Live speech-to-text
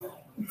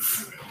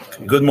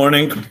Good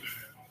morning.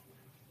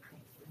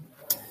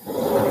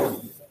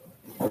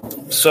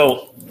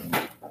 So,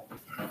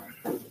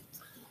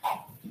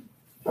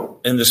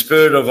 in the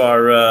spirit of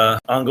our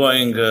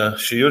ongoing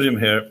shiurim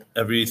here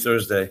every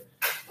Thursday,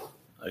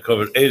 I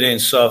covered Ein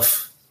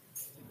Sof,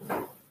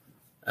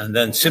 and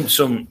then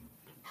Tzimtzum,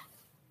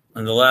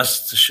 and the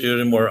last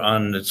shiurim were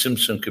on the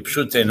Tzimtzum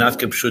Kipshute, not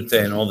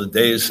Kipshute, and all the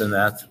days and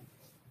that.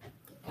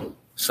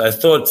 So I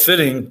thought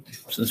fitting,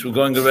 since we're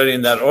going already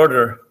in that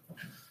order,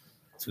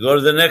 to go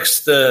to the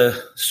next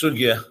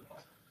sugya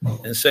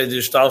and say the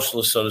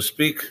Ishtalshlos, so to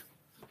speak,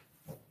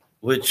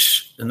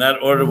 which in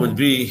that order would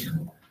be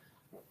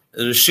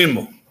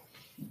Reshimu,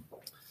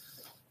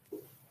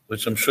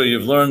 which I'm sure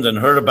you've learned and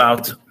heard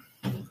about.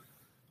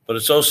 But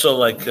it's also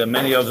like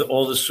many of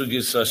all the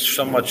sugyas are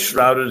somewhat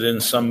shrouded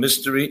in some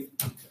mystery,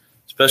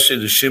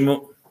 especially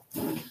Reshimu.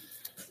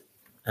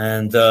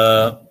 And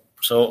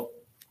so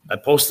I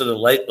posted it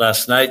late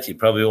last night. You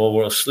probably all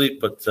were asleep,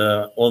 but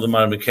all the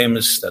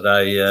Marmikamis that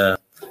I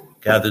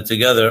gathered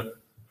together,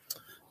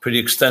 pretty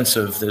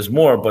extensive. There's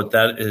more, but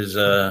that is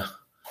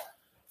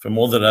from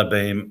all the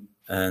Rabbeim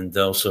and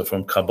also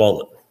from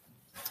Kabbalah.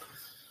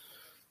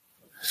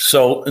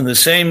 So in the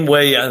same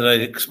way as I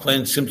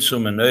explained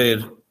Tzimtzum and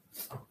Eir,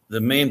 the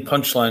main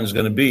punchline is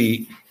going to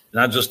be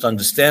not just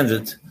understand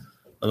it,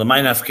 but the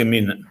Mainaf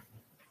Kemina.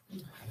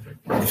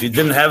 If you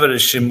didn't have it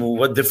as Shimu,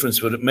 what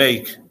difference would it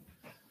make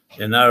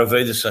in our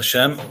Vedas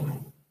Hashem,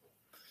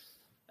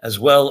 as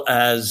well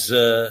as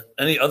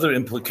any other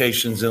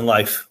implications in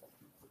life?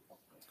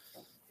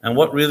 And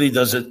what really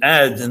does it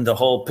add in the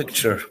whole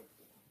picture?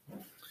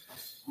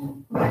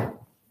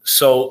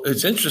 So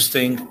it's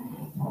interesting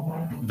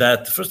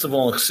that, first of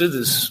all, in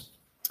Chassidus,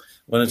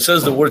 when it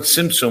says the word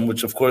Tzimtzum,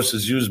 which of course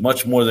is used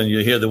much more than you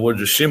hear the word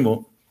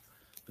Reshimu,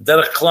 but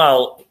Derech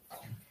Klal,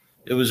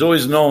 it was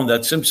always known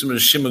that Tzimtzum and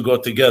Reshimu go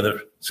together.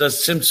 It says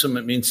Tzimtzum,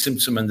 it means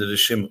Tzimtzum and the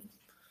Reshimu.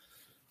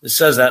 It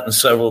says that in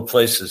several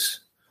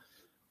places.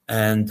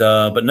 And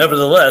but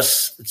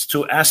nevertheless, it's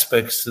two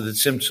aspects to the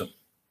Tzimtzum.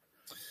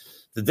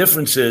 The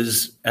difference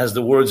is, as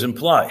the words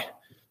imply,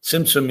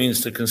 Tzimtzum means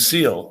to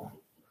conceal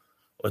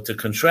or to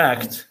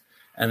contract,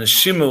 and a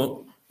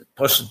Shimu,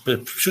 Pshat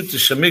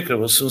Shamikra,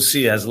 we'll soon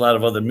see, has a lot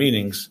of other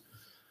meanings.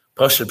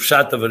 Pshat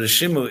Pshat of a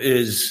Reshimu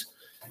is,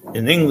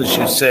 in English,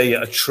 you say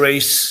a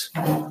trace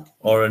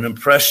or an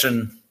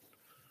impression,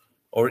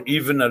 or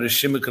even a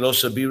Reshimu could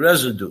also be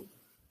residue,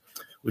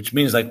 which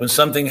means like when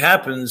something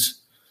happens,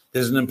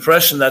 there's an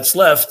impression that's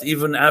left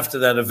even after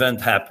that event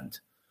happened,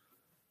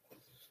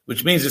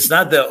 which means it's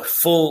not the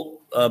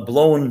full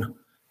blown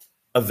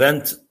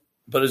event,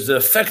 but it's the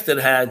effect it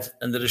had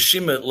and the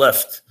Reshima it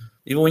left.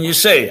 Even when you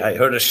say, I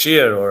heard a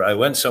shir, or I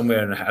went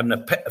somewhere and it had an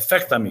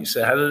effect on me, so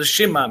it had a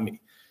Reshima on me.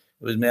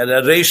 It was made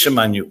a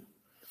Reshim on you.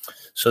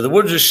 So the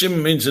word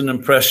Reshima means an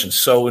impression.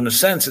 So in a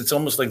sense, it's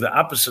almost like the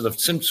opposite of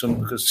Tzimtzum,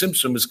 because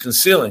Tzimtzum is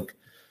concealing,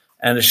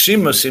 and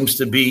Reshima seems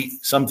to be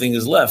something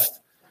is left.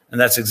 And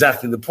that's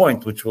exactly the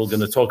point, which we're going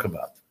to talk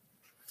about.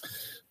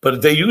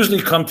 But they usually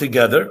come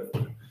together.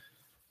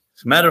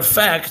 As a matter of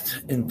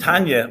fact, in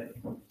Tanya,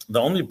 the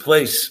only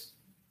place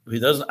I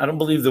don't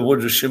believe the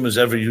word Reshimu is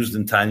ever used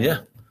in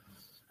Tanya.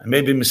 I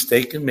may be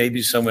mistaken,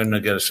 maybe somewhere in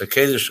Nageres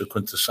HaKedesh or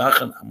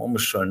Kuntasachan. I'm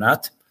almost sure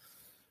not.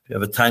 If you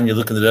have a Tanya,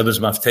 look in the Rebbe's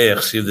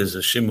Mafteach, see if there's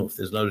a Shimu. If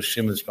there's no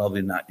Reshimu, it's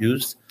probably not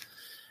used.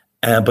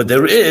 But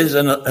there is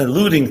an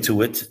alluding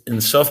to it in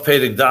Sof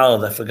Perek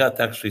Daled. I forgot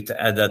actually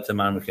to add that to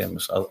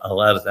Marmikamis.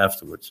 I'll add it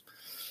afterwards.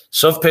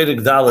 Sof Perek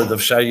Daled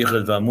of Shar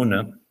Yichud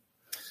V'Amuna,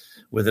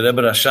 where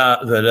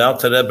the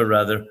Alter Rebbe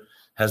rather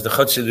has the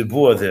Chotzi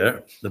Ribua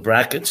there, the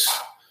brackets.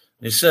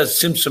 And he says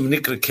Tzimtzum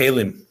Nikra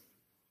Kelim,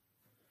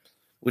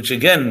 which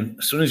again,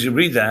 as soon as you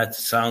read that, it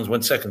sounds,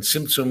 one second,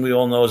 Tzimtzum we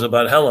all know is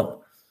about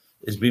Helam.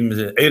 It's been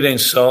the Ein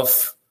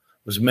Sof,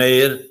 was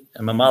Meir,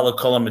 and Mamala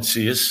Kol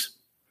HaMetzias.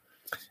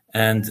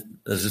 And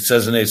as it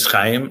says in Eitz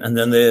Chaim, and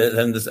then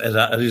as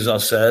Arizal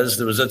says,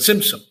 there was a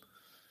Tzimtzum.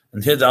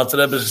 And here the Alter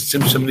Rebbe is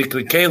Tzimtzum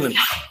Nikra Kelim.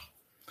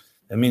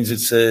 That means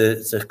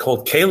it's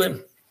called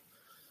Kelim.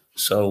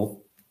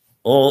 So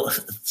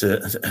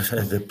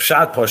the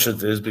Pshat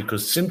Poshet is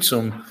because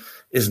Tzimtzum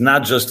is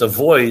not just a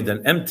void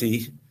and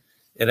empty.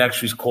 It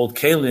actually is called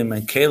Kelim,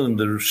 and Kelim,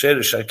 the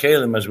Sherish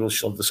HaKelim, as we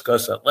shall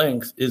discuss at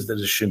length, is the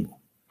Reshimu.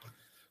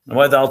 Now,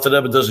 why the Alter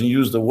Rebbe doesn't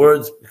use the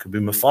word, it could be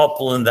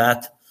mefalpel in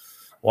that.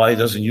 Why he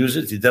doesn't use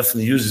it? He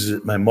definitely uses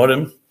it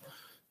Maimorim,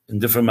 in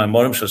different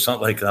Maimorim, so it's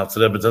not like the Alter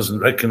Rebbe doesn't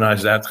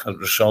recognize that,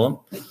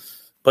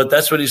 but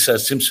that's what he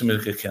says, Tzimtzum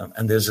Nikra Kelim.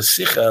 And there's a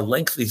sikha, a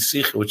lengthy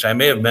sikha, which I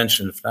may have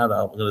mentioned, if not,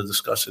 I'm going to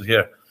discuss it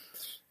here,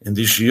 in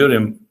the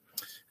Shiurim,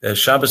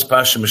 Shabbos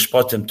Pasha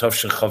Mishpatim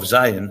Tovshin Chav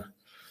Zayin.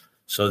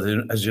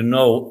 So as you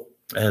know,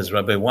 as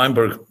Rabbi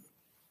Weinberg,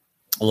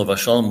 Olav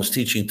Shalom, was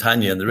teaching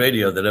Tanya on the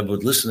radio, the Rebbe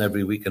would listen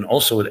every week and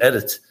also would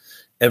edit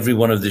every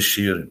one of the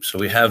shiurim. So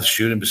we have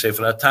shiurim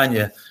b'Sefer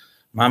Tanya,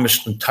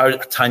 mamish entire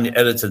Tanya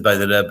edited by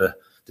the Rebbe,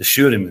 the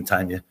shiurim in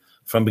Tanya,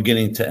 from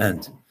beginning to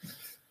end.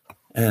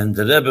 And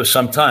the Rebbe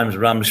sometimes,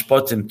 Ram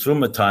Mishpatim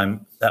Truma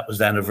time, that was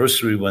the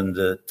anniversary when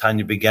the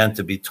Tanya began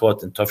to be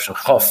taught in Tov Shel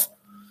Chof.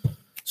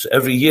 So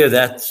every year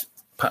that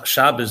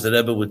Shabbos, the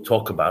Rebbe would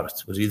talk about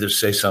it, would either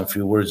say some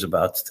few words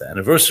about the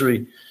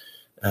anniversary,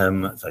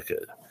 and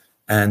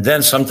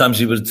then sometimes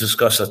he would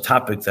discuss a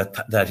topic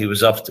that he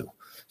was up to.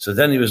 So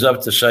then he was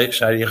up to Sha'ar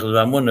Yichud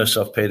V'Amunus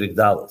of Perek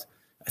Dalet.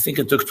 I think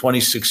it took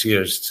 26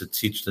 years to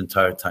teach the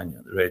entire Tanya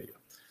on the radio.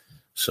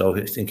 So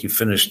I think he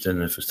finished in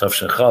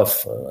Tafshin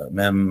Chaf,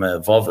 Mem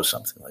Vav or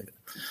something like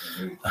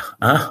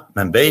that.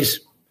 Mem Beis,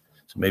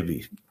 so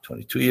maybe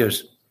 22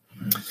 years.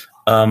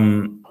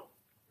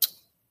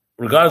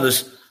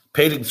 Regardless,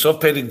 Perek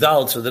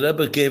Dalet, so the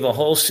Rebbe gave a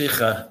whole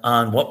sicha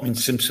on what means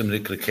Simsim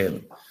Rikra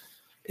Kelim.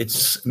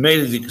 It's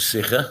made the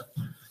sicha.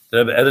 The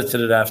Rebbe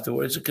edited it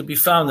afterwards. It could be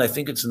found, I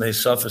think it's in the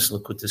Hisafis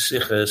L'Kutei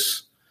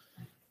Sichos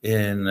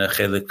in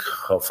Chelik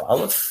Chof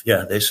Aleph.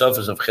 Yeah, the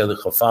Hisafis of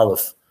Chelik Chof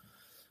Aleph,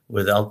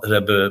 where the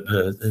Rebbe,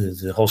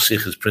 the whole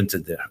sicha is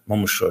printed there.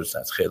 Mamash sure it's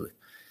that Chelik.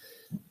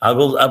 I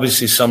will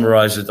obviously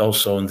summarize it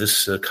also in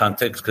this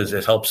context because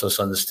it helps us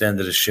understand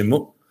the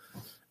Reshimu.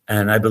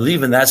 And I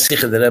believe in that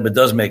sicha the Rebbe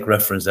does make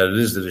reference that it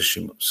is the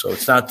Reshimu. So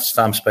it's not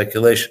stam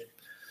speculation.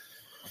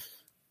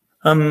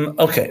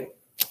 Okay.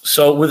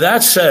 So with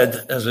that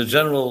said, as a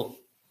general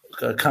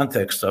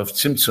context of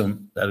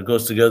Tzimtzum, that it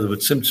goes together with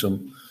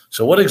Tzimtzum,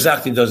 so what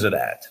exactly does it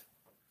add?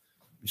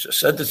 We just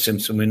said the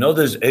Tzimtzum. We know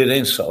there's Eir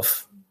Ein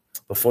Sof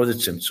before the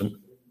Tzimtzum.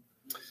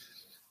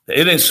 The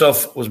Eir Ein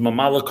Sof was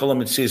Mamala Kol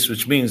HaMetzias,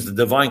 which means the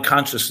divine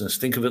consciousness.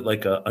 Think of it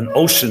like an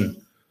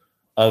ocean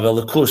of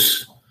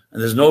Elikus,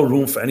 and there's no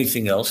room for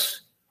anything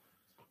else.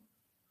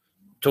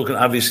 Talking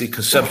obviously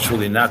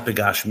conceptually, not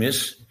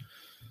begashmis.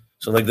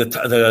 So like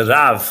the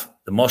Rav,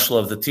 the mashal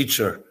of the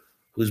teacher,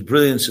 whose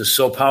brilliance is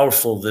so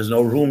powerful, there's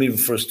no room even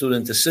for a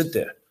student to sit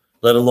there,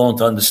 let alone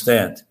to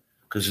understand,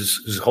 because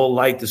his whole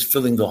light is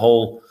filling the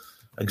whole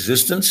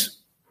existence.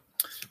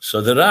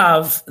 So the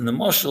Rav and the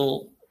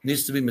mashal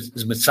needs to be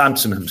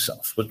mitzamtzim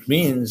himself, which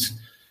means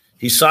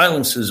he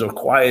silences or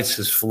quiets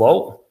his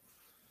flow.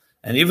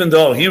 And even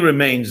though he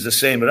remains the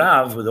same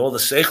Rav with all the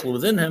seichel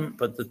within him,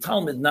 but the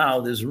Talmud now,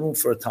 there's room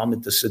for a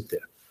Talmud to sit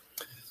there,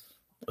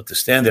 or to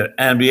stand there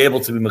and be able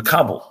to be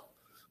makabel.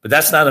 But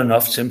that's not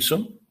enough,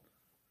 Tzimtzum,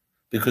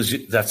 because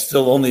that's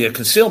still only a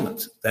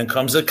concealment. Then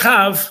comes a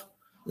Kav.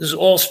 This is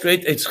all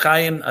straight Eitz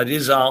Chaim,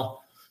 Arizal,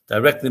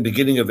 directly in the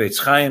beginning of Eitz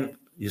Chaim.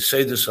 You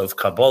say this of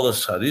Kabbalah,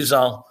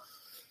 Arizal,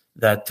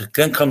 that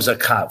then comes a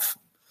Kav.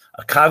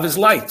 A Kav is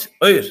light,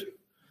 Oir.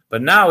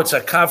 But now it's a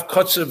Kav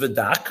Kotzer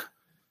V'dak,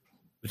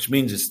 which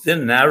means it's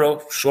thin,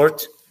 narrow,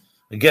 short.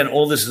 Again,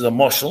 all this is a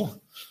moshel.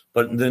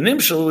 But the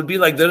Nimshal would be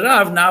like the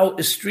Rav now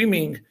is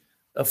streaming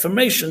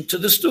affirmation to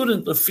the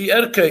student. If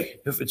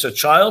it's a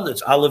child,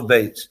 it's Aleph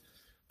Beis,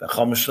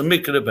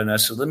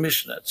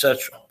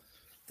 etc.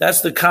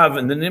 That's the Kav,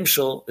 and the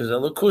Nimshal is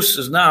Elikus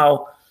is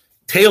now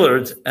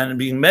tailored and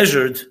being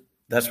measured.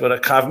 That's what a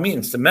Kav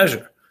means, to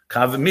measure.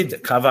 Kav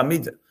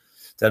Amida.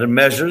 That it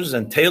measures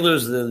and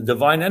tailors the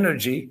divine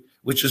energy,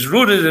 which is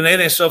rooted in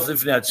Ein Sof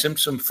Lifnei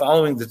Tzimtzum,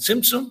 following the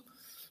Tzimtzum.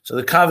 So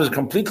the Kav is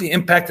completely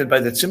impacted by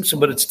the Tzimtzum,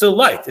 but it's still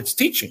light. It's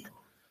teaching.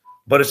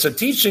 But it's a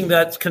teaching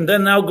that can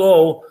then now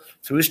go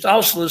through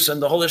Ishtalshlus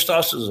and the whole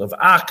Ishtalshlus of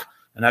Ak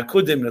and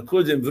Akudim,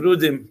 Nakudim,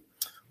 Vrudim,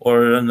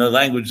 or in the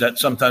language that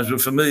sometimes we're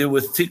familiar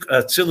with,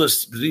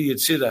 Tzilus, Bri,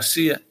 Yitzir,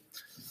 Asiya,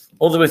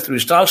 all the way through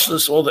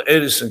Ishtalshlus, all the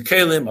Eris and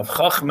Kalim, of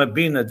Chachma,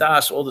 Bina,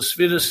 Das, all the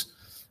Sfiris,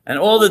 and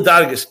all the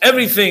Dargis.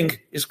 Everything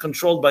is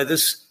controlled by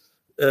this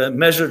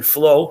measured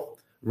flow,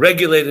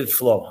 regulated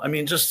flow. I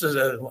mean, just as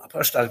a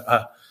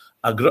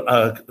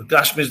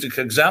Gashmizik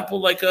example,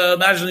 like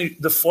imagine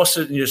the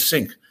faucet in your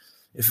sink.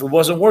 If it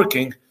wasn't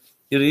working,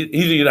 either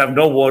you'd have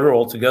no water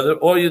altogether,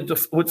 or you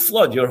would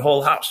flood your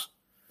whole house.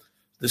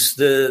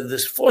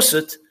 This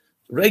faucet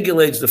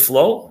regulates the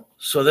flow,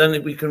 so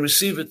then we can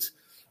receive it.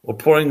 We're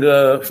pouring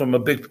from a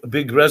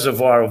big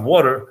reservoir of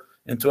water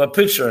into a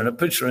pitcher, and a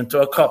pitcher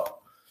into a cup.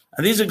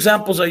 And these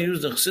examples I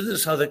used in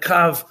Chassidus, how the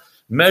Kav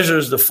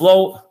measures the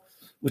flow,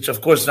 which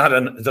of course it's not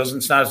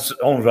its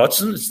own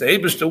rotzen, it's the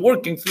Eibishter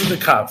working through the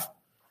Kav.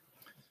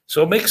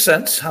 So it makes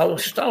sense how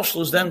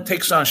Shtalshlus then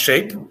takes on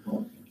shape.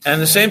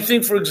 And the same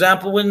thing, for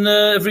example, when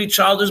every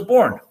child is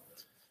born.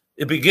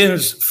 It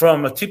begins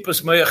from a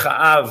tipus moyach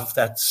ha'av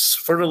that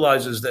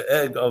fertilizes the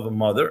egg of the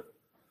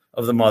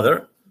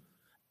mother,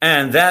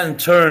 and that in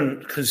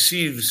turn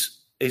conceives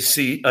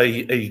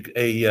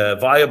a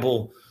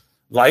viable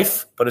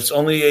life, but it's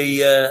only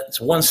it's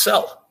one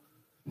cell.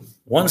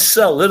 One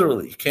cell,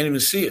 literally. You can't even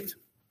see it.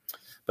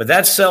 But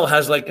that cell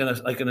has like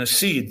a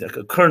seed, like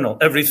a kernel,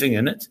 everything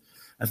in it.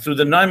 And through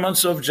the 9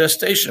 months of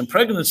gestation,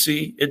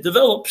 pregnancy, it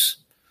develops.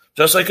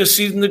 Just like a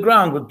seed in the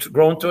ground would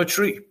grow into a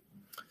tree.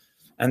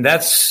 And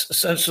that's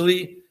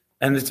essentially,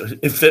 and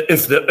if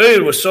the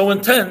Eir was so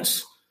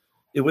intense,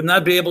 it would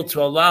not be able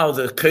to allow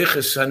the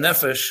Keiches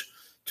HaNefesh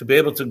to be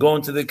able to go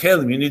into the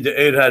Kelim. You need the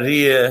Eir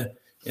Hariyah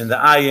in the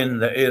Ayin,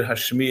 the Eir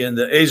Hashmi, and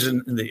the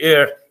Ezen in the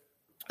air.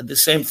 And the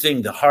same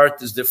thing, the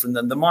heart is different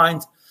than the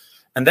mind.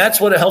 And that's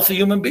what a healthy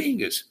human being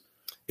is.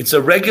 It's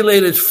a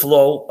regulated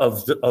flow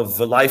of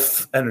the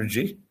life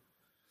energy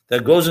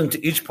that goes into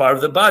each part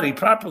of the body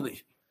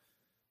properly.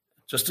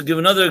 Just to give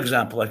another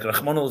example, like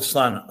Rahman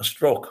al-Islan, a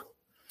stroke.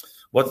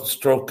 What a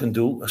stroke can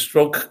do, a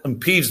stroke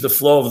impedes the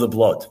flow of the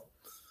blood.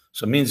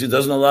 So it means it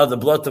doesn't allow the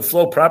blood to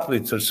flow properly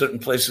to certain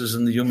places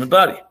in the human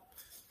body.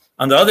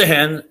 On the other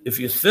hand, if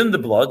you thin the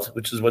blood,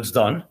 which is what's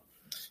done,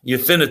 you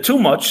thin it too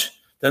much,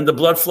 then the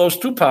blood flows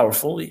too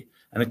powerfully,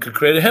 and it could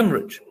create a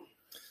hemorrhage.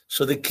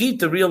 So the key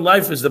to real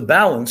life is the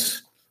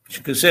balance, which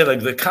you could say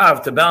like the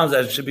kav, to balance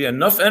that it should be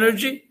enough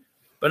energy,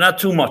 but not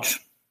too much.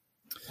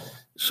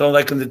 So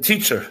like in the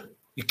teacher,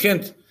 the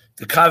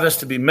kav has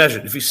to be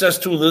measured. If he says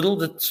too little,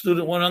 the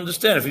student won't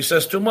understand. If he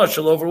says too much,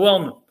 he'll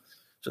overwhelm him.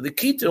 So the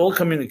key to all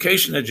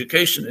communication,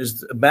 education,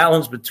 is a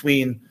balance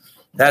between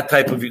that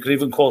type of, you could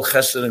even call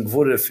chesed and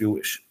gvura if you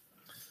wish.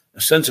 A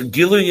sense of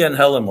gilui and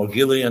helam, or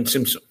gilui and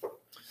tzimtzum.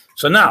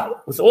 So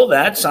now, with all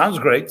that, sounds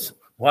great.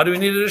 Why do we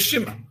need a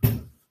Reshimu?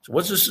 So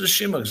what's this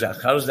Reshimu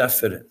exactly? How does that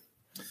fit in?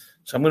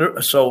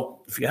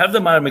 So if you have the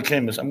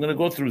Marmikemis, I'm going to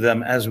go through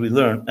them as we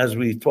learn, as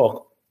we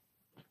talk,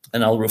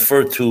 and I'll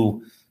refer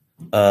to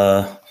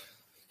the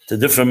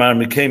different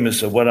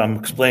Marmikemis of what I'm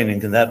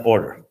explaining in that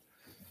order.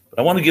 But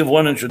I want to give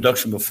one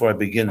introduction before I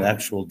begin the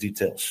actual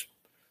details.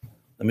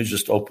 Let me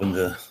just open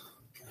this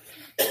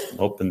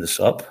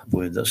up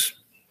with us.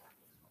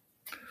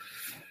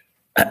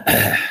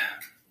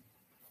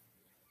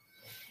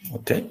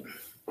 Okay.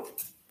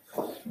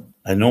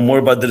 I know more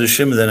about the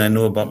Reshimu than I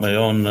know about my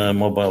own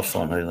mobile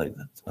phone. I like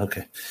that.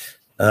 Okay.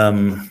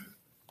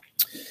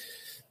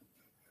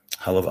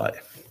 Halavai.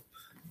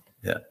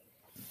 Yeah.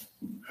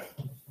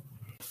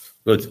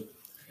 Good.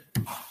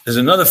 There's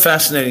another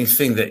fascinating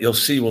thing that you'll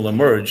see will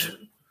emerge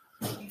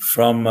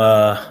from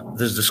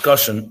this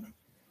discussion,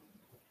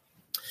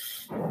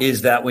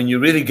 is that when you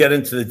really get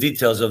into the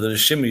details of the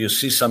Reshimu, you'll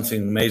see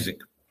something amazing.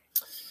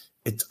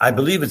 I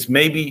believe it's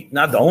maybe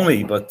not the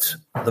only, but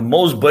the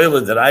most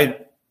boiler that I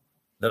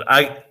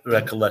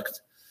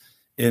recollect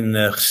in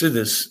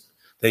Chassidus,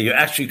 that you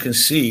actually can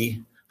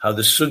see how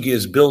the sugi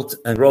is built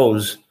and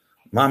grows,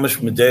 mamish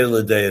medeir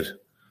ledeir,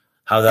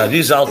 how the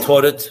Arizal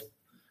taught it,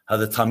 how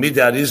the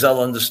Talmidei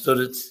Arizal understood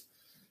it,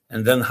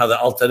 and then how the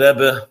Alter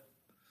Rebbe,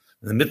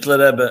 the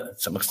Mittler Rebbe,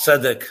 Tzemach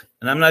Tzedek,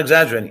 and I'm not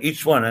exaggerating,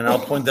 each one, and I'll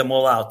point them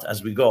all out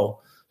as we go.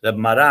 Rebbe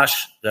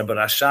Marash, Rebbe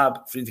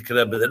Rashab, Friedrich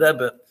Rebbe, the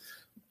Rebbe.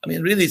 I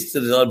mean, really, it's the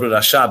Rebbe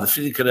Rashab, the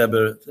Friedrich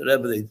Rebbe, the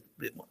Rebbe,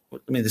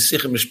 the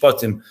Sichim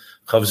Mishpatim,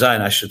 Chav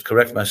Zayin, I should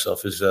correct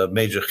myself, is a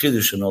major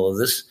chiddush in all of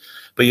this.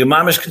 But your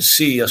mamish can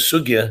see a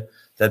sugya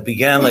that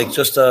began like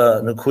just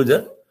a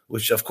nakuda,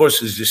 which of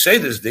course is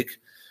Yeseder's dik,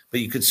 but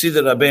you could see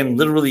the Rabbeim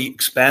literally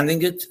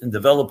expanding it and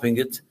developing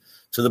it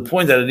to the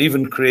point that it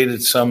even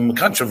created some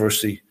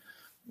controversy,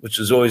 which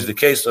is always the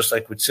case. Just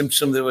like with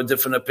Tzimtzum, there were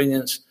different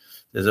opinions.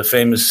 There's a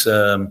famous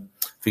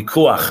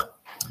vikuach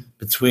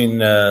between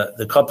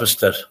the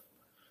Kopester,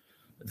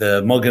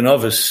 the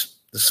Mogenovis,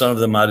 the son of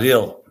the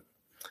Mariel,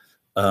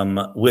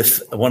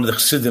 with one of the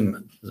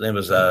Chassidim, his name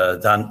was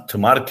Dan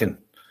Tumarkin,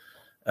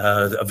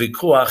 a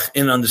vikuach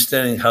in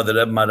understanding how the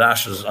Rebbe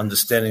Marash's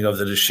understanding of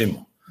the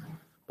Reshimu.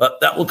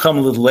 But that will come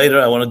a little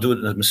later. I want to do it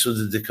in a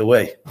Mesudadik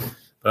way.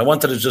 But I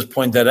wanted to just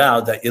point that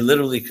out, that you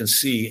literally can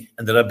see,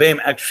 and the Rabbeim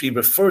actually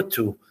referred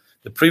to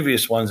the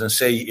previous ones and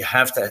say you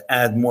have to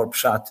add more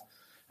pshat.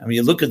 I mean,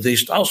 you look at the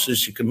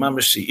Ishtalshus, you can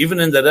mamish see, even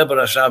in the Rebbe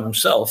Rashab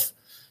himself,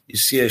 you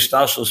see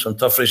Ishtalshus from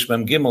Tafresh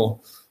Mem Gimel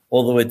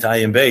all the way to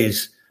Ayin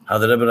Beis, how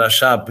the Rebbe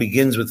Rashab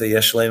begins with the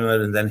Yesh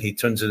Leimer and then he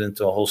turns it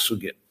into a whole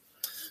sugya.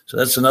 So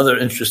that's another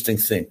interesting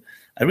thing.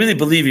 I really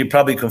believe you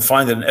probably can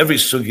find it in every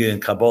sugya in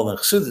Kabbalah and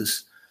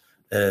Chassidus,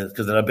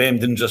 because the Rabbeim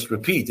didn't just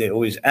repeat, they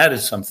always added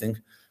something.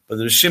 But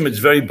the Reshimu is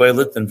very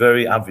bailit and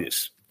very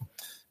obvious,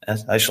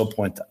 as I shall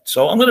point out.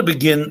 So I'm going to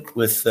begin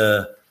with,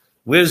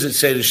 where does it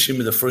say Reshimu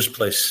in the first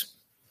place?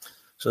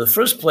 So the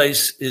first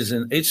place is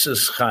in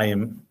Eitzes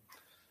Chaim.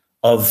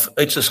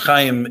 Eitzes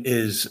Chaim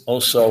is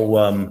also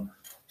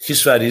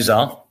Chisvei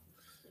Arizal.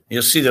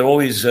 You'll see there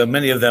always,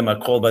 many of them are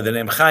called by the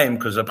name Chaim,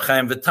 because Reb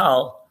Chaim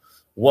Vital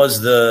was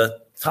the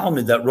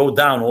Talmud that wrote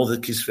down all the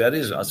Chisvei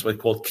Arizal. That's why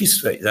it's called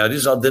Chisvei. The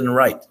Arizal didn't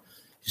write.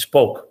 He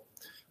spoke.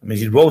 I mean,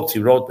 he wrote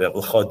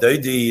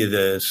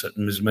the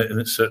certain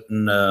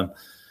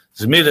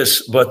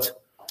Zemiris, but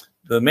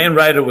the main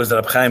writer was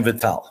Reb Chaim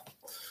Vital.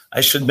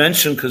 I should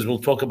mention, because we'll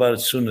talk about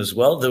it soon as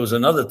well, there was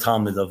another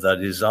Talmud of that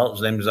Arizal.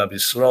 His name is Rabbi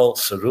Yisrael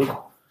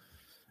Sarug.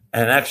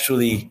 And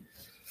actually,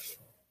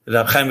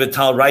 Reb Chaim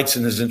Vital writes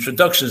in his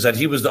introductions that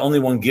he was the only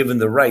one given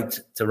the right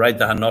to write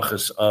the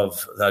Hanochas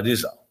of the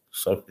Arizal.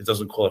 So it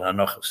doesn't call it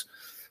Hanochas,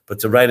 but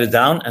to write it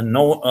down, and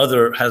no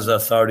other has the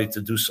authority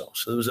to do so.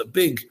 So there was a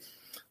big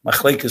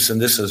machlekes in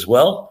this as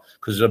well,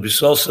 because Rabbi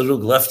Yisrael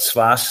Sarug left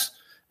Tzfas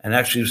and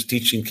actually was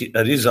teaching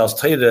Arizal's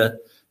Torah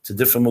to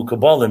different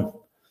Mukabalim.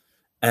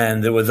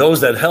 And there were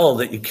those that held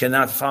that you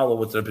cannot follow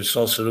what Rabbi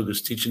Yisrael Sarug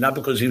is teaching, not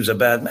because he was a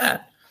bad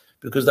man,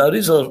 because the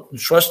Arizal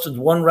trusted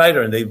one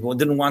writer and they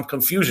didn't want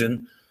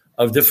confusion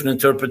of different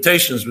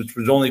interpretations, which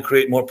would only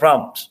create more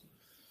problems.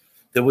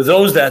 There were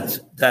those that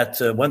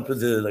went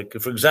with the, like,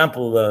 for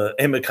example,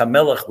 Emek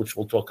HaMelech, which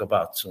we'll talk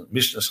about, so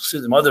Mishnah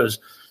Chassidim, others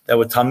that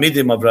were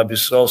Talmidim of Rabbi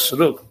Yisrael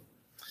Sarug.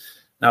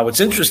 Now,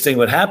 what's interesting,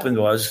 what happened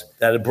was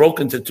that it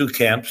broke into two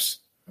camps,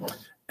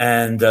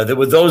 and there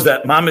were those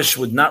that Mamish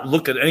would not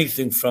look at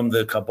anything from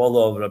the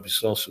Kabbalah of Rabbi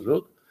Yisrael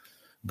Saruk,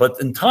 but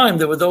in time,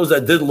 there were those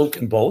that did look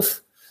in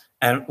both.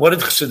 And what did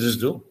Chassidus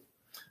do?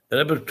 The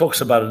Rebbe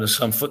talks about it in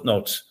some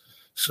footnotes.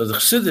 So the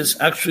Chassidus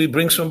actually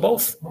brings from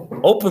both,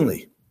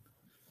 openly.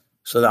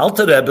 So the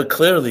Alter Rebbe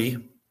clearly,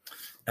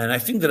 and I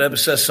think the Rebbe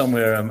says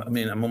somewhere,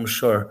 I'm almost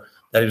sure,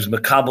 that he was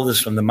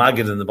Mekabelis from the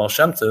Maggid and the Baal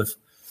Shem Tov.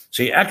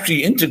 So he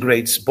actually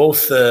integrates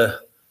both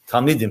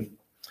Talmidim.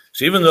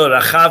 So even though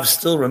Rachav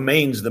still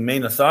remains the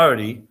main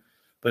authority,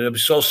 but Rabbi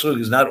Yisrael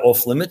Saruk is not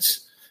off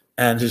limits,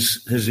 and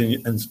his and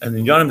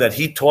the Yonim that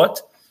he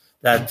taught,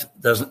 that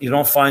you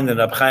don't find in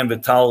Rab Chaim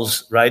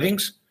Vital's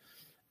writings,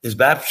 is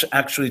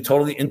actually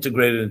totally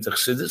integrated into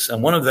Chassidus,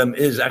 and one of them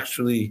is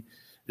actually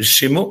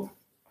Reshimu,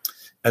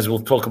 as we'll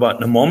talk about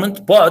in a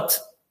moment. But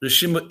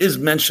Reshimu is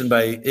mentioned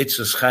by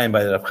Eitzes Chaim,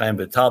 by Rab Chaim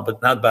Vital,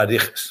 but not by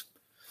Arichas.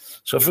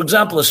 So, for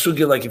example, a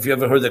sugya like if you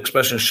ever heard the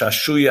expression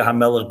Shashuya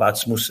Hamelech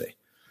Batzmusei,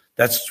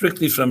 that's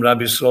strictly from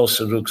Rabbi Yisrael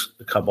Saruk's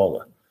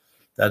Kabbalah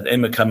that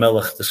Emek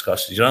Hamelech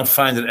discusses. You don't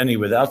find it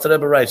anywhere. The Alter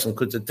Rebbe writes in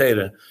Likutei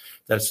Torah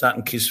that it's not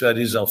in Kisvei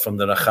Arizal from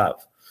the Rachav.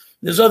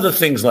 There's other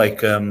things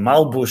like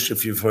Malbush,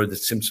 if you've heard the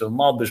Tzimtzum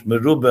Malbush,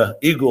 Meruba,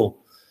 Eagle.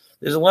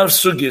 There's a lot of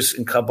sugyas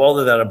in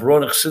Kabbalah that are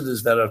brought in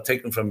Chassidus that are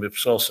taken from Rabbi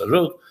Yisrael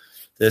Saruk.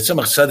 The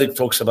Tzemach Tzedek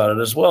talks about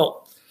it as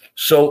well.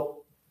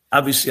 So,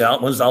 obviously,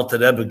 once the Alter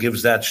Rebbe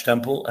gives that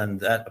stempel and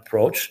that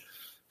approach,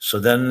 so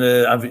then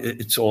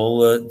it's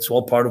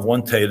all part of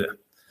one Torah.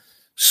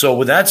 So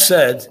with that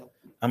said,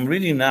 I'm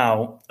reading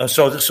now.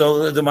 So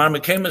the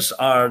Marmikemis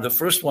are the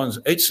first ones,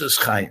 Eitzes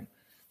Chaim.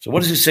 So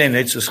what does he say in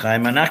Eitzes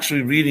Chaim? I'm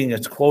actually reading,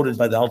 it's quoted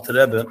by the Alter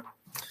Rebbe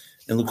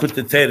in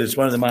Likutei Torah. It's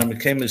one of the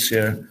Marmikemis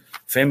here,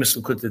 famous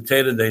Likutei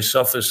Torah, the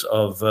Hisophis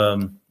of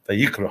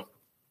Vayikra.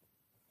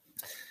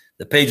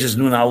 The page is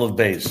Nun Aleph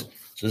Beis.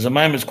 So there's a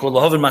Maimon, it's called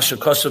Lahavin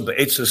Mashakosav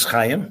Be'etzes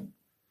Chaim.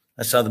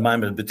 That's how the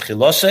Maimon is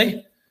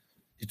B'tchilosei.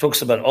 He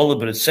talks about Ola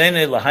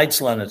B'ritzene,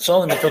 Lahaitzel and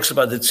Etzolim. He talks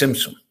about the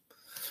Tzimtzum.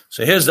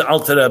 So here's the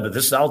Alter Rebbe.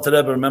 This is the Alter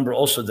Rebbe, remember,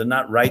 also did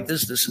not write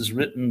this. This is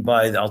written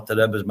by the Alter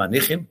Rebbe's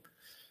Manichim.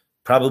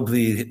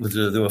 Probably,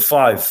 there were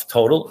 5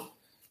 total.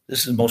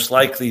 This is most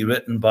likely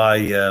written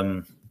by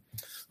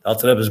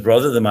Alter Rebbe's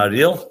brother, the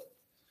Mariel.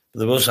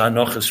 The Rosh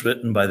Hanoch is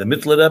written by the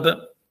Mittler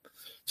Rebbe,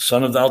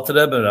 son of the Alter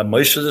Rebbe, Rab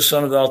Moshe, the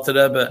son of the Alter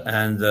Rebbe,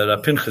 and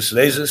Rab Pinchas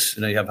Rezes.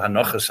 You have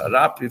Hanochas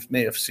Harap, you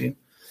may have seen.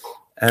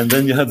 And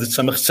then you have the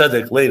Tzemach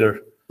Tzedek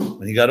later.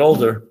 When he got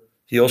older,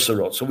 he also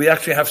wrote. So we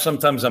actually have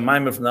sometimes a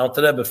Maimer from the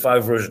Alter Rebbe,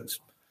 5 versions.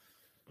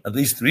 At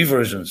least 3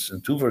 versions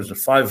and 2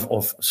 versions, 5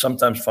 or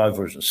sometimes 5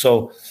 versions.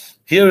 So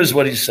here is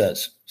what he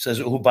says. He says,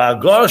 Hu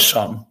ba'agar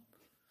sham.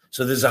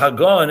 So there's a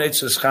Haggah in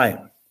Eitzes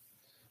Chaim.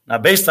 Now,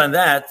 based on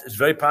that, it's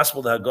very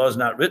possible the Haggah is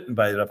not written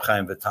by Rab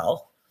Chaim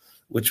Vital,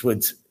 which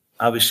would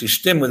obviously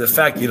stem with the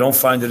fact you don't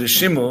find the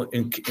Reshimu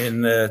in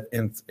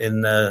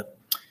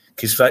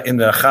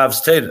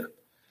Chav's Torah.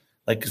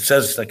 Like it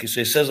says, like you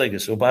say, it says like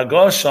this.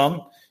 Uba'agar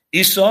sham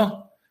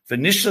isa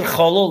v'nishar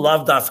cholol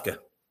lav dafke.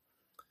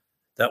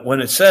 That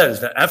when it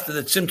says that after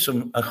the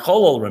tzimtzum, a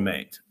cholol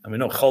remained, and we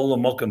know cholol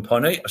mokem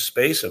pone, a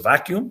space, a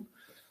vacuum,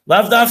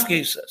 lav dafke,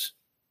 he says.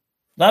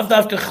 Lav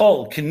dafke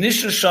chol,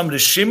 kinishar sham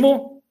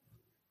reshimu,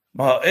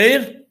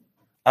 ma'er,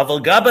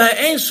 aval gaba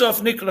ha'ein sof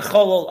nikra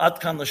cholol ad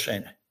kan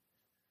l'shene.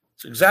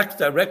 It's an exact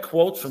direct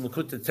quote from the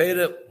Likutei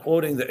Torah,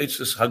 quoting the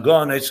Eitzes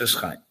Haggah and Eitzes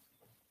Chaim.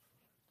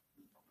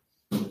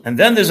 And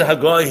then there's a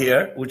Haggah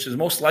here, which is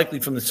most likely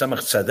from the Tzemach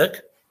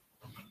Tzedek,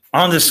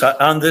 on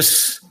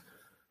this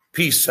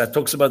piece that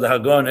talks about the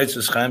Haggah and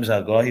Eitzes Chaim's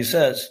Haggah. He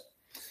says,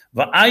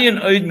 "Va'ayin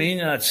oid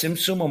me'inyan at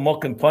simsum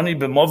u'mokim poni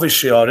b'movish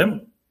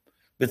she'arim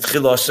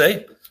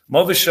b'tchilosei."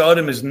 Movish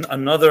she'arim is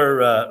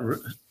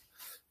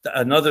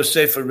another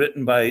sefer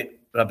written by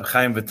Rabbi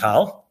Chaim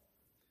Vital.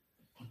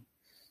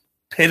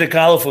 Perek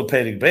Aleph or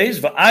Perek Beis.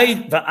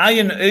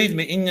 Va'ayin oid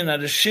me'inyan at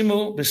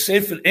Reshimu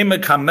b'sefer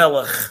Emek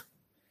HaMelech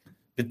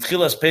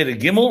b'tchilas Perek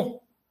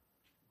Gimel.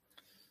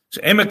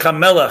 So Emek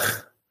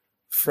HaMelech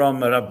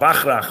from Rab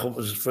Bachrach, what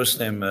was his first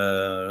name?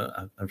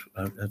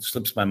 It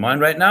slips my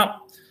mind right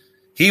now.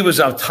 He was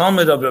our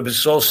Talmud of Rabbi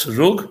Yisrael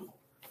Sarug,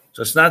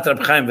 so it's not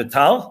Rab Chaim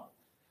Vital.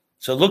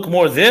 So look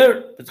more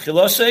there,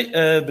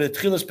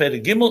 b'tchilas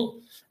Perek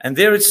Gimel, and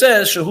there it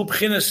says Shehu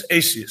B'chinas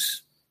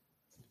Asius.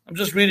 I'm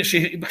just reading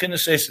Shehu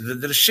B'chinas Asius.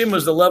 The Rishim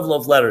is the level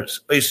of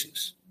letters,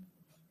 Asius.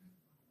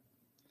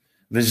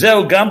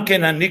 V'zeu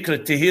gamken hanikra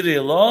Tehiri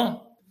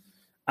Elah,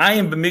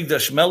 Ayin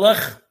b'migdash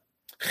Melech,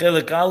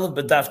 Chelik Aleph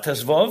b'daf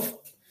Tezvov.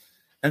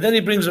 And then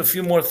he brings a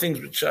few more things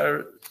which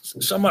are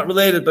somewhat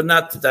related, but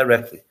not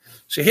directly.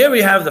 So here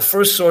we have the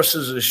first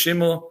sources of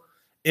Reshimu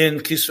in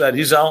Kisvei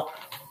Arizal,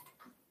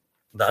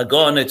 the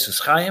Haggah and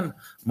Eitzes Chaim,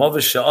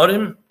 Movish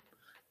She'arim,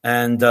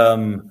 and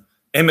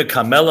Emek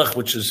HaMelech,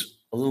 which is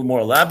a little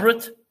more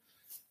elaborate.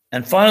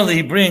 And finally,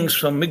 he brings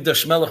from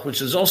Migdash Melech,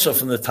 which is also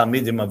from the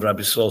Talmidim of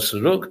Rabbi Yisrael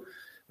Sarug,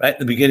 right in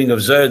the beginning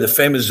of Zohar, the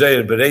famous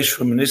Zohar, Bereish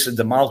from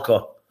de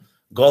Malka,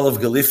 Gol of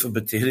Galifa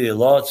B'Tihiri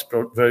Allah. It's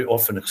very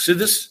often in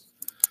Chassidus.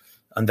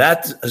 And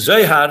that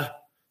Zohar,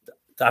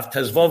 Daf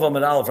Tezvov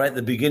Amud Aleph, right at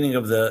the beginning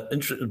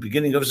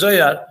of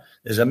Zohar,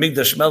 there's a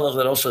Migdash Melech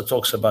that also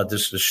talks about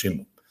this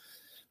Reshimu.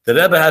 The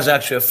Rebbe has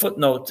actually a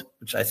footnote,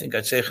 which I think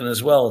I'd say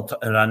as well,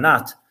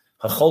 Ranat,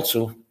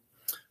 Hacholzu.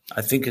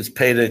 I think it's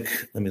Perek,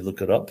 let me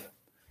look it up.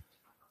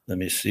 Let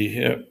me see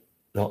here.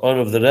 The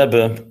order of the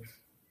Rebbe,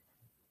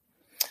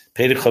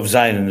 Perek Chav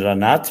Zayin in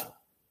Ranat,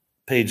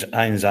 page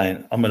Ein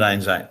Zayin, Amud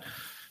Ein Zayin.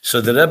 So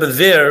the Rebbe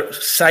there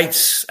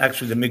cites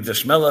actually the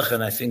Migdash Melech,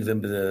 and I think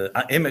the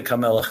Emek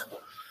HaMelech,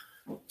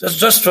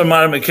 just for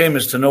Mar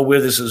Mekemis to know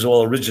where this is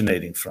all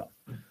originating from.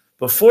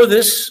 Before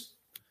this,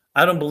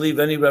 I don't believe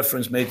any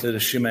reference made to the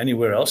Shema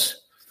anywhere else.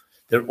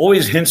 There are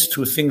always hints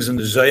to things in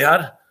the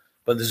Zohar,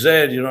 but the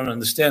Zohar you don't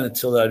understand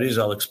until the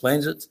Arizal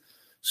explains it.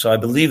 So I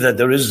believe that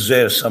there is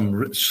there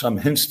some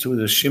hints to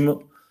the Shema,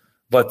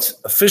 but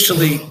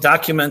officially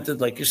documented,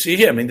 like you see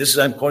here. I mean, this is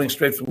I'm quoting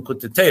straight from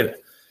Kut Torah.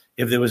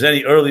 If there was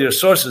any earlier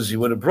sources, he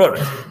would have brought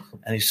it.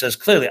 And he says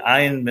clearly,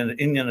 Ayin min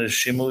Inyan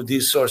Reshimu,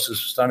 these sources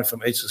starting from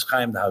Eitzus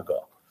Chaim to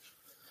Hagal.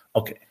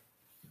 Okay,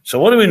 so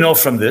what do we know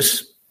from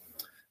this?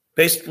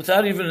 Based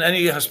without even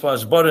any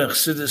Haspas, Bar and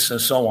Chassidus and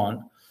so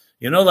on,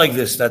 you know like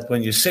this, that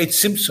when you say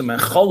Tzimtzum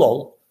and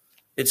Cholol,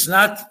 it's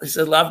not, it's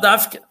a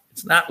Lavdavke,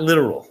 it's not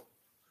literal.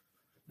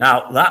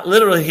 Now, not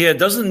literal here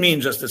doesn't mean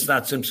just it's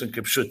not Tzimtzum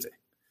Kipshute.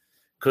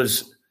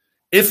 Because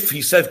if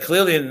he said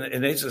clearly in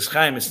Eitzus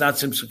Chaim, it's not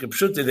Tzimtzum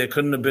Kipshute, there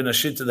couldn't have been a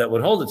Shitta that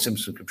would hold it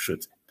Tzimtzum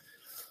Kipshute.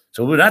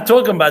 So we're not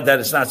talking about that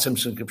it's not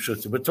Tzimtzum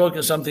Kipshute, we're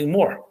talking something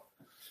more.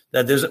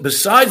 That there's,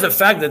 besides the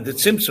fact that the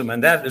Tzimtzum,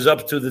 and that is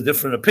up to the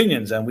different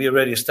opinions, and we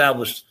already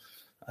established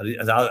out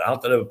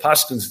of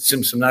Paskins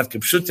Tzimtzum not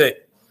Kipshute,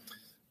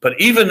 but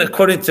even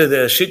according to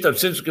the Shita of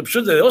Tzimtzum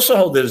Kipshute, they also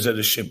hold it as a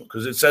Reshimu,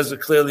 because it says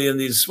it clearly in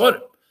these Svarim.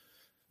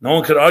 No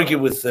one could argue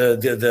with the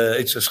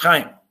Eitzus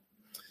Chaim.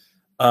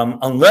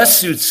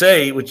 Unless you'd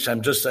say, which I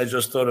just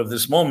thought of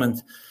this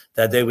moment,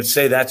 that they would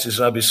say that's just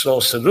Rabbi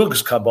Yisrael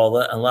Sarug's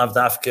Kabbalah, and Lav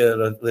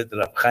Dafke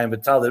Rabbi Chaim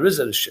Vital, there is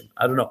a Reshimu.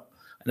 I don't know.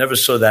 I never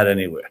saw that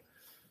anywhere.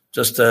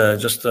 Just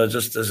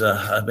as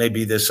a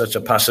maybe there's such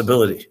a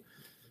possibility.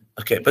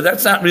 Okay, but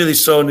that's not really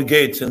so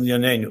negate in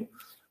Yonenu.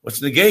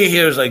 What's negate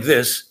here is like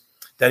this,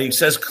 that he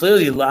says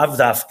clearly lav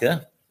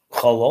dafke,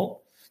 cholol.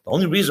 The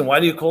only reason why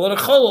do you call it a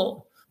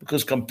cholol?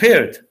 Because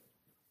compared,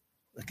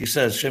 like he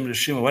says, Shem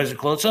Reshimu, why does he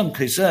call it something?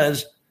 He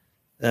says,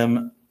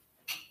 the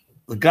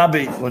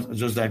gabi, what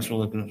just the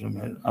actual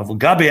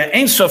gabi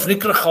ain't sof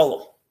nikra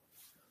cholol.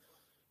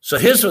 So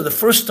here's for the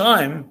first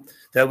time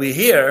that we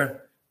hear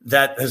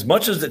that as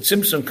much as the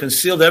Tzimtzum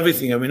concealed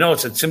everything, and we know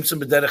it's a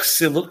Tzimtzum b'derech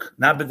siluk,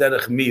 not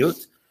b'derech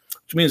miyut,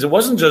 which means it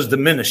wasn't just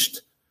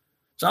diminished.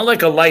 It's not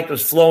like a light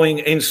was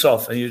flowing ein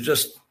sof, and you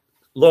just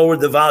lowered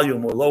the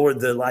volume or lowered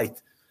the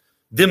light,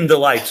 dimmed the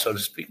light, so to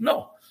speak.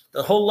 No,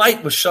 the whole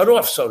light was shut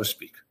off, so to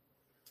speak.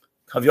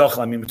 Kavyochel,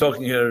 I mean, we're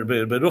talking here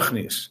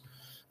beruchnius.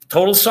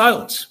 Total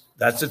silence.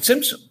 That's a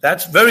Tzimtzum.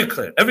 That's very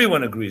clear.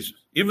 Everyone agrees.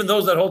 Even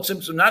those that hold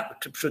Tzimtzum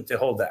not should they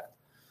hold that.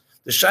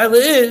 The shaila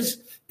is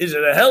it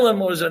a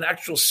helem or is it an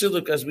actual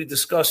siluk, as we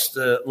discussed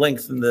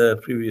length in the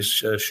previous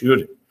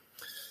shiurim?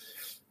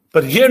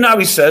 But here now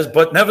he says,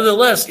 but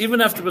nevertheless, even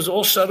after it was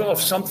all shut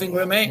off, something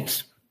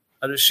remains.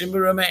 A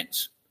Reshimu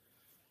remains.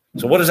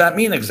 So what does that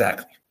mean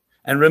exactly?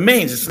 And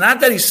remains. It's not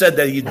that he said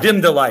that he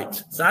dimmed the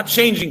light. It's not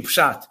changing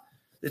pshat.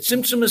 The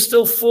Tzimtzum is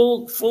still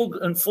full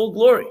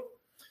glory.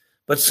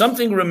 But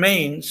something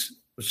remains,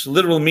 which the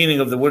literal meaning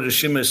of the word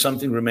Reshimu is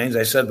something remains.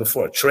 I said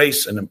before, a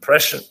trace, an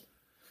impression.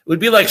 It would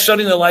be like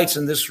shutting the lights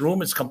in this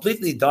room. It's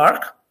completely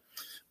dark,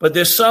 but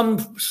there's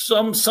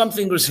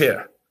something was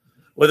here.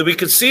 Whether we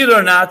could see it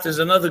or not is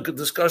another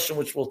discussion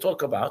which we'll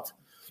talk about.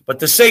 But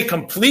to say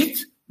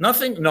complete,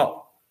 nothing,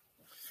 no.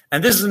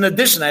 And this is an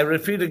addition, I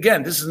repeat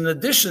again, this is an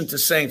addition to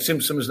saying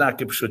Tzimtzum is not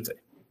Kipshute,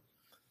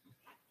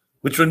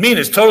 which would mean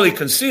it's totally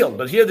concealed.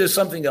 But here there's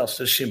something else,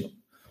 Reshimu.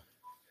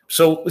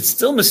 So it's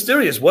still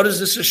mysterious. What is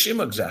this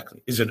Reshimu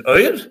exactly? Is it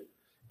Oyer?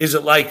 Is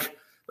it like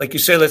you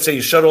say, let's say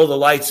you shut all the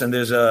lights and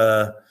there's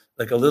a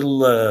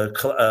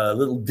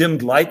little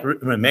dimmed light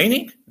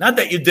remaining? Not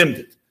that you dimmed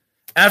it.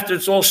 After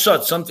it's all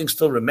shut, something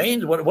still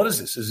remains. What is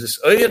this? Is this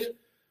Oyer?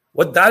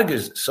 What darg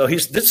is this? So he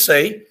did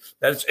say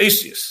that it's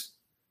Asius,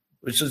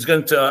 which is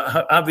going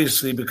to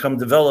obviously become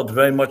developed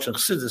very much in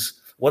Chassidus.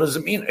 What does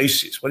it mean,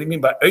 Asius? What do you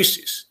mean by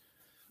Asius?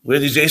 Where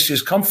do these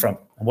Asius come from?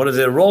 And what is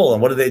their role?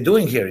 And what are they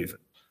doing here even?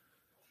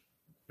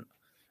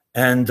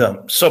 And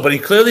but he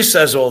clearly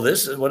says all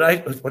this. What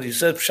he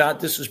said, pshat,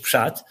 this is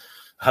pshat.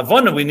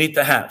 Havana we need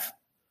to have.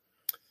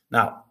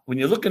 Now, when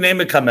you look at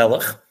Emek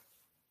HaMelech,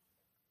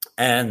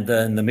 and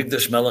in the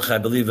Migdash Melech, I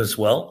believe as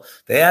well,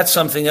 they add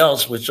something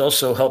else which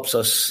also helps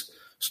us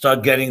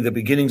start getting the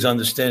beginnings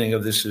understanding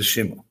of this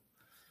Reshimu.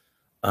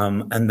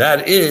 And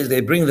that is, they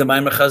bring the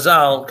Maimer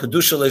Chazal,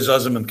 Kedusha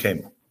Le'Zazim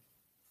Kemu.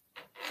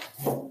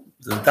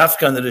 The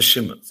Dafka and the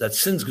Reshimu. That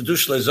since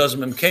Kedusha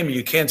Le'Zazim Kemu,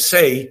 you can't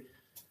say,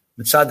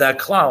 Mitzad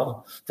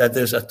HaKlal, that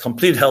there's a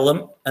complete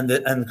Helam and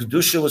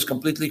Kedusha was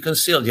completely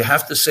concealed. You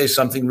have to say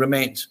something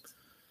remains.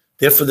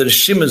 Therefore, the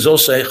Reshimu is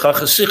also a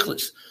Chachas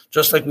Sichlis.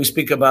 Just like we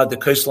speak about the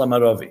Kaisla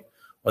Maravi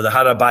or the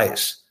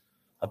Harabayas.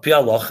 Api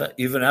Alocha,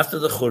 even after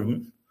the Churban,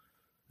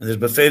 and there's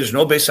Beferish,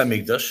 no Beis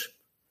HaMikdash,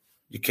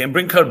 you can't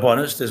bring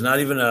Karbonis, there's not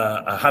even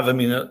a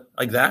Havamina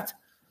like that.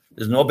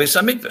 There's no Beis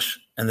HaMikdash.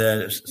 And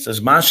then it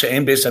says, Man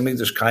She'en Beis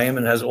HaMikdash Kayim,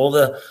 and has all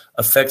the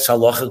effects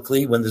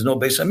halachically when there's no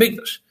Beis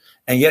HaMikdash.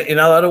 And yet you're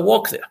not allowed to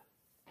walk there.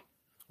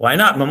 Why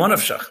not? Mammon of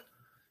Shach.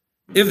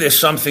 If there's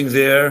something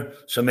there,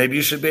 so maybe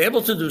you should be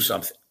able to do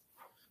something.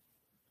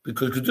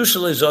 Because Kedusha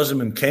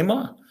Le'zazim im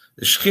Kema,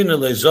 the Shechina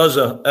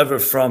Le'zaza ever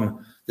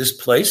from this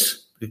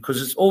place,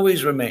 because it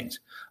always remains.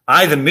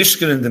 The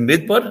Mishkan in the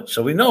Midbar,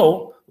 so we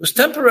know, was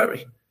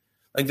temporary.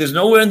 Like there's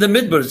nowhere in the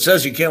Midbar, it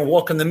says you can't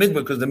walk in the Midbar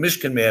because the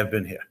Mishkan may have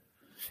been here.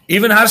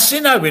 Even Har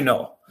Sinai we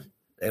know.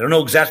 They don't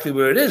know exactly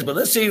where it is, but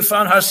let's say you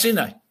found Har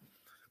Sinai.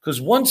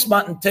 Because once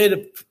Matan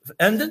Torah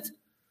ended,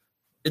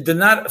 it did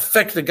not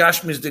affect the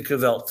Gashmis Dike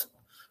Welt.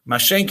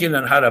 Mashenkin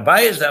and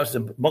Harabayas, that was the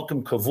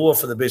Mokim Kavua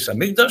for the Beis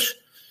HaMikdash,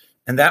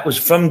 and that was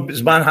from,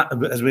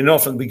 as we know,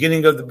 from the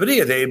beginning of the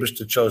Bria, the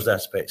Eibishter chose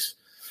that space.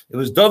 It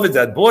was David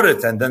that bought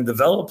it and then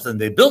developed, and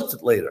they built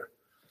it later.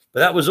 But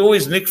that was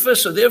always Nikva,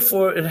 so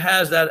therefore it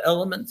has that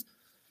element.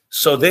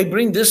 So they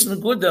bring this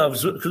Naguda of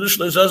Kedush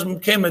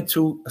Le'zazim came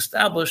to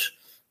establish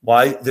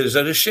why there's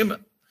a Reshima.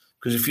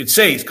 Because if you'd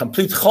say it's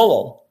complete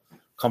cholol,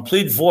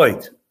 complete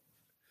void,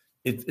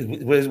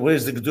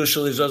 where's the Kedush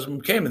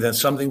Le'zazim came, and then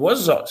something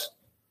was Zaz.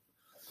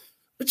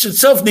 Which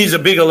itself needs a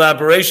big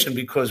elaboration,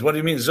 because what do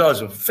you mean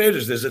Zaz? If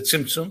there's a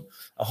Tzimtzum,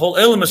 a whole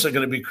elements are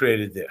going to be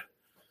created there.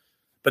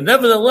 But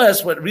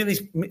nevertheless, what really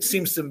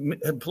seems to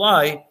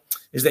imply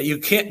is that you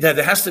can't, that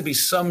there has to be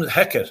some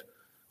heker.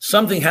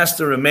 Something has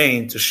to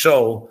remain to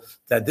show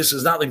that this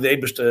is not like the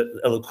Eibishter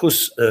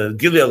Elikus,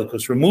 Gili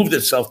Elikus, removed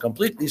itself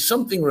completely.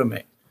 Something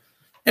remained.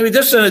 I mean,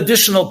 that's an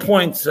additional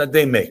point that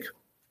they make.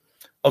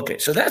 Okay,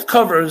 so that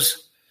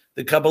covers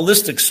the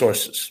Kabbalistic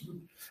sources.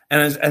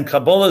 And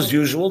Kabbalah, as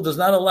usual, does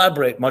not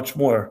elaborate much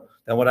more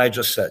than what I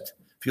just said.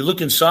 If you look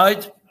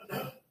inside,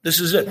 this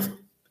is it.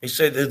 They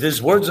say that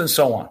there's words and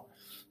so on.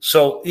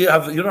 So you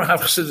don't have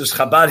Chassidus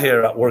Chabad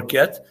here at work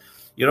yet.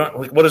 You don't.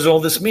 Like, what does all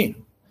this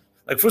mean?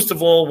 Like, first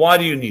of all, why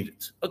do you need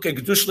it? Okay,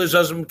 Kedush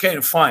Le'zazim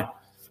Kain, fine.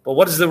 But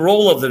what is the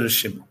role of the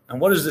Reshimu?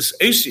 And what does this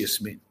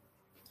Asius mean?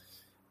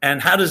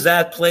 And how does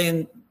that play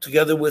in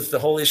together with the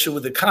whole issue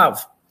with the Kav?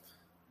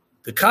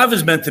 The Kav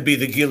is meant to be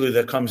the Gilu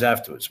that comes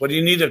afterwards. What do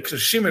you need a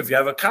Reshimu if you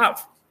have a Kav?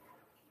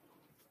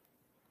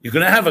 You're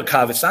going to have a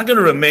Kav. It's not going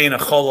to remain a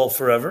Cholol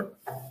forever.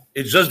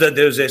 It's just that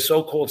there's a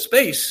so-called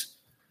space,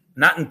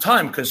 not in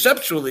time,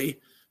 conceptually,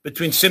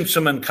 between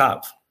Simtsum and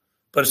Kav.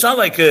 But it's not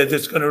like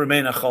it's going to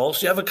remain a Chol,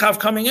 so you have a Kav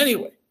coming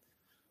anyway.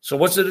 So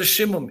what's the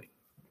Reshimu mean?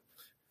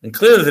 And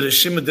clearly the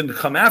Reshimu didn't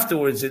come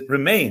afterwards, it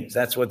remains.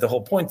 That's what the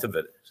whole point of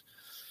it is.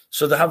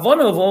 So the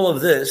Havana of all of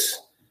this,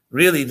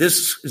 really,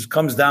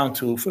 comes down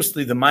to,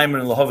 firstly, the Maimer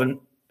and Lahavin.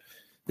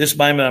 This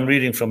Maimer I'm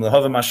reading from the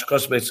Lahavin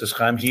Mashakos Beitzes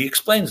Chaim, he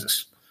explains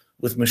this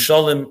with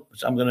Mishalim,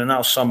 which I'm going to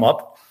now sum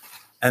up.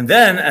 And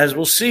then, as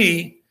we'll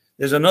see,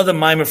 there's another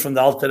Maimer from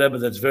the Alter Rebbe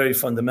that's very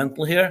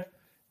fundamental here.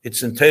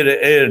 It's in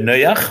Teire Eir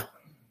Neyach.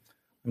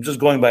 I'm just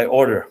going by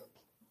order.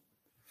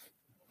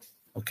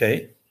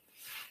 Okay.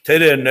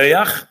 Teire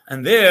Neyach,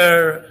 and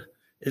there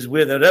is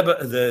where the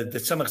Rebbe, the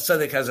Tzemach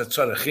Tzedek has a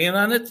Tzarachin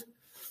on it,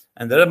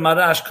 and the Rebbe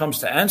Marash comes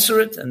to answer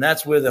it, and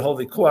that's where the whole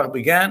Vikuach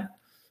began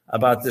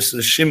about this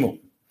Reshimu.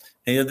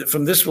 And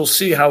from this we'll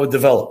see how it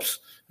develops.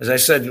 As I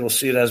said, you will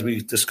see it as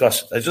we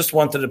discuss it. I just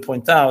wanted to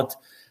point out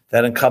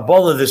that in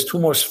Kabbalah there's two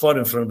more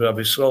Sfarim from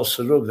Rabbi Yisrael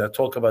Sarug that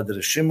talk about the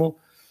Reshimu,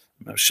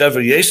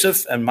 Shever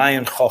Yosef and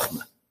Mayan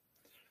Chochmah.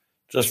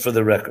 Just for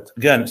the record.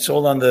 Again, it's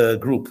all on the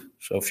group.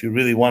 So if you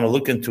really want to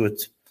look into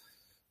it,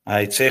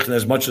 I zeichen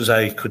as much as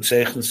I could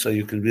zeichen, so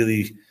you could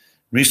really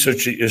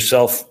research it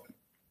yourself.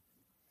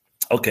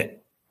 Okay.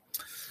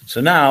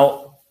 So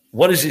now,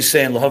 what does he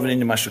say in Lahavin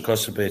Inyan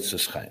Mashakos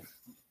Beitzes Chaim?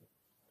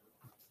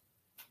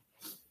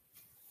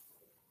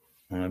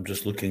 And I'm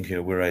just looking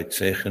here where I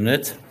zeichen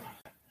it.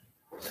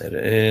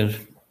 Tere'er.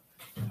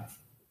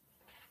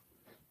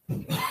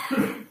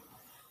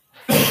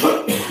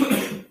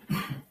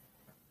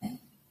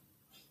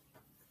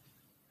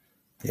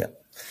 Yeah.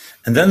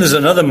 And then there's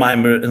another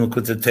mimer in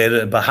Likutei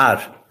Torah,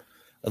 Bahar,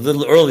 a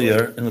little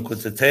earlier in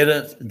Likutei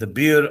Torah, the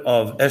beer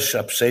of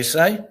Eshap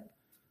Seisai.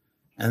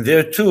 And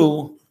there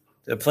too,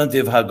 there are plenty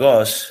of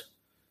Hagos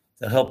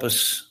that help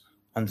us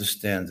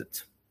understand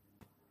it.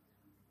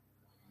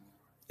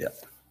 Yeah.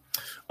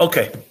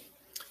 Okay.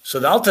 So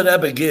the Alter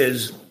Rebbe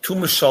gives two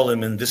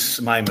Mishalim in this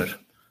mimer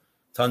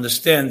to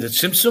understand the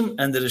Tzimtzum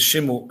and the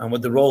Reshimu and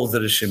what the role of the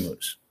Reshimu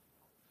is.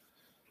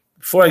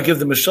 Before I give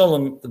the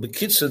Mishalim, the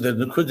Bekitza, the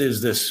Nukuda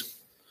is this.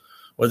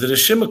 What the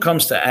Reshimu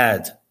comes to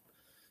add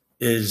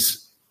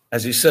is,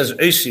 as he says,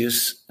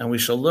 Asius, and we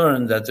shall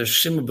learn that the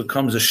Reshimu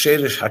becomes a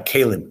Sherish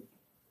HaKelim.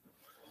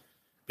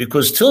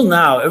 Because till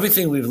now,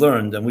 everything we've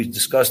learned, and we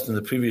discussed in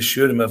the previous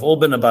Shurim, have all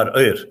been about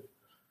Eir.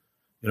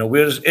 You know,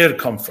 where does Eir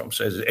come from?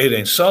 So there's Eir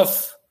Ein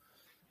Sof,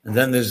 and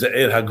then there's the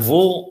Eir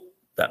HaGvul,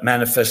 that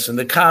manifests in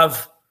the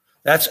Kav.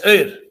 That's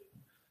Eir.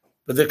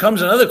 But there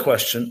comes another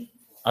question.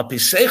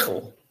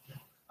 Apisechel,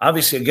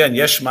 obviously, again,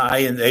 Yesh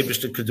Ma'ayin, the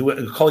Eibishter could do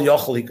it. Kol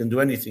Yochel, he can do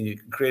anything. He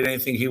can create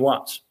anything he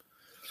wants.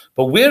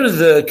 But where do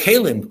the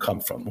Kalim come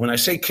from? When I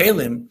say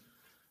Kalim,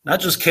 not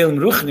just Kalim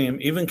Ruchnim,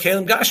 even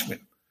Kalim Gashmim,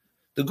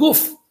 the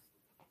Guf.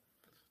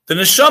 The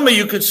Neshama,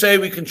 you could say,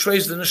 we can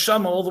trace the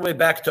Neshama all the way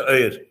back to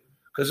Oyer.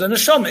 Because the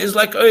Neshama is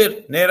like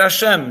Oyer, Ner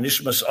Hashem,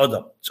 Nishmas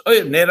Adam. It's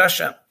Oyer, Ner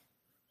Hashem.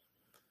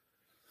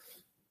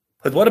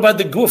 But what about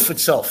the Guf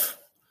itself?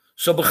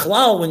 So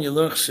B'chlal, when you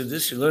learn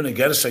Chassidus, you learn in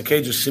Geras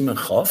HaKedah Siman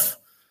Chof,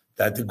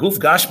 that the Guf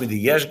Gashmi, the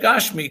Yesh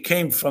Gashmi,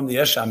 came from the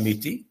Yesh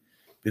Amiti,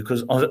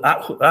 because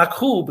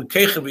Rakhu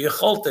B'kecha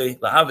B'yecholte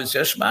L'Havis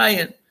Yesh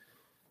Ma'ayin,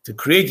 to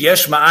create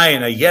Yesh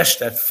Ma'ayin, a Yesh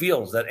that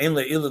feels, that Ein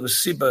Le'ila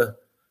V'siba,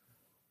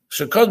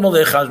 Shekod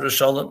Malei Chaz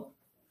V'Shalom,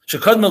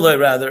 Shekod Malei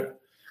rather,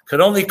 could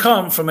only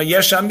come from a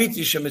Yesh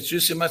Amiti,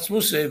 Shemitzusi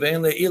Matzmusei,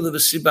 V'Ein Le'ila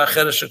V'siba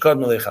Achera Shekod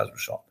Malei Chaz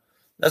V'Shalom.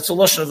 That's the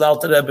Lashon of the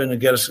Alter Rebbe in the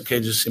Geras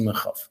HaKedah Siman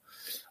Chof.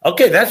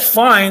 Okay, that's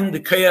fine. The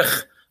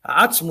Kayach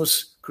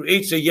Ha'atzmus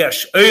creates a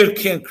Yesh. Eir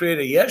can't create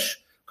a Yesh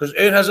because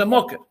Eir has a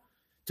Moker.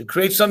 To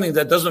create something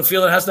that doesn't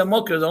feel it has the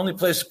Moker, the only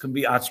place it can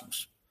be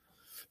Atzmus.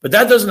 But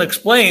that doesn't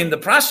explain the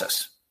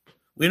process.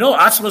 We know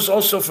Atzmus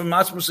also from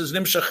Atzmus is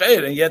Nimshach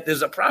Eir, and yet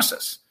there's a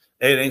process.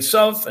 Eir Ein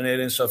Sof, and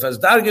Eir Ein Sof has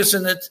Dargis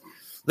in it.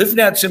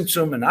 Lifnei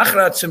Tzimtzum, and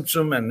Achra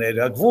Tzimtzum, and Eir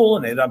HaGvul,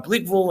 and Eir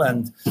HaBlikvul,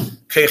 and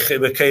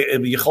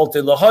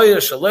Yecholte Lahoyer,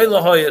 Shalei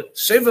Lahoyer,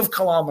 Sevav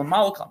Kalam, and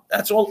Malakam.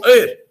 That's all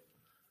Eir.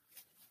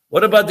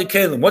 What about the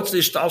Kalim? What's the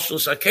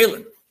Ishtalshlus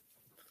HaKalim?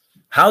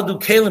 How do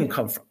Kalim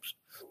come from?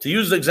 To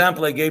use the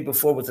example I gave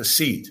before with a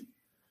seed.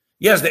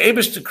 Yes, the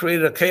Eibishter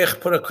created a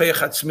Kayach, put a Kayach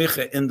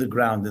HaTzmicha in the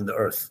ground, in the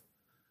earth.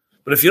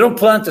 But if you don't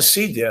plant a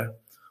seed there,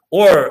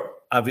 or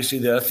obviously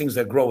there are things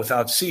that grow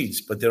without seeds,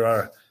 but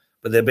they're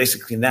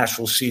basically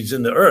natural seeds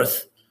in the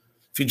earth.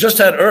 If you just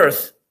had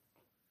earth,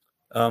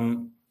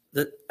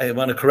 I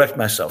want to correct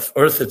myself.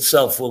 Earth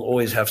itself will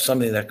always have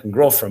something that can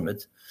grow from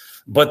it.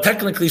 But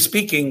technically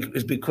speaking,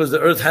 it's because the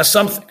earth has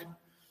something.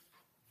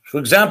 For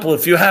example,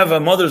 if you have a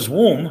mother's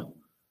womb,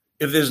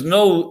 if there's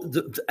no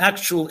the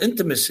actual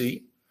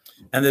intimacy,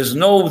 and there's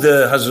no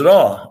the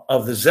hazra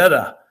of the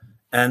zera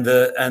and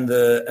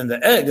the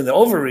egg and the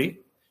ovary,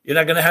 you're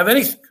not going to have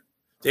anything.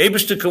 The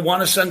Eibishter could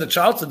want to send a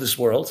child to this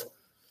world,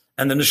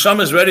 and the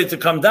neshama is ready to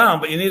come down,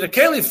 but you need a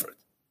keli for it.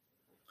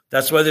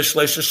 That's why there's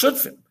shleisha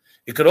shutfim.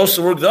 It could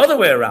also work the other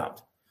way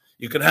around.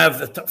 You could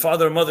have the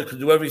father and mother could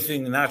do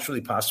everything naturally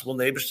possible, and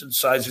the Eibishter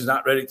decides he's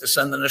not ready to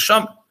send the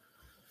neshama.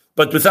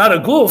 But without a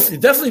guf, you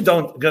definitely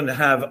don't going to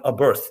have a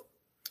birth.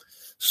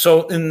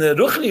 So in the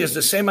Ruchni is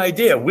the same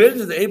idea. Where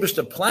did the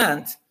Eibishter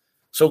plant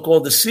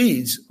so-called the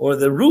seeds or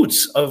the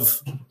roots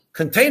of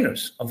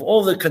containers, of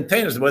all the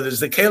containers, whether it's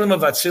the Kalim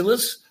of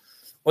Atzilus,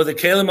 or the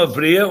Kalim of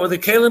Bria, or the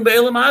Kalim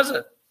Be'elam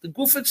Hazeh, the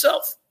guf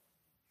itself.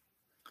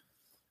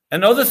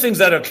 And other things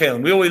that are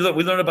Kalim.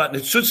 We learn about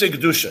Nitzutze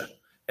Gedusha.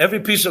 Every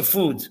piece of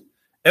food,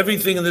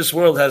 everything in this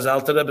world has,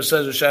 Alter Rebbe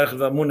says, has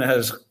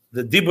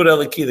the Dibur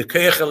Eliki, the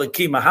Kayach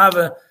Eliki,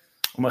 Mahava,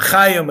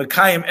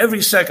 Mechayim,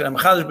 every second.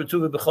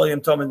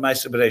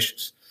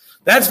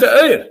 That's the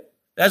Eir.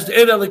 That's the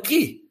Eir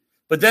Eliki.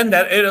 But then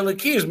that Eir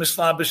Eliki is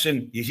mislabish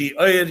in Yehi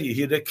Eir,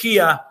 Yehi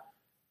Rekia,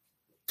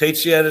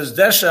 Teitzier is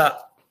Desha,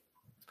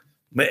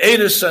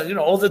 Me'eris,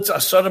 all the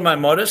Asar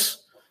Maimoris,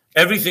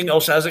 everything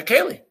else has a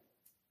Keli.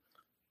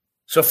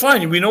 So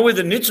fine, we know where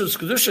the Nitzuz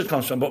Kedusha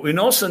comes from, but we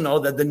also know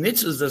that the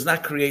Nitzuz does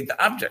not create the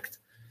object.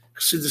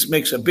 See, this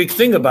makes a big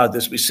thing about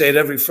this. We say it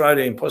every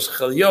Friday in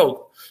Posach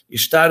Yog.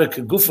 If a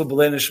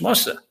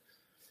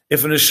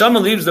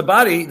neshama leaves the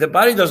body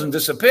doesn't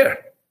disappear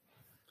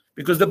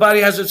because the body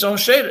has its own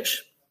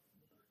shadish.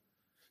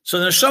 So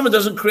the neshama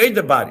doesn't create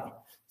the body.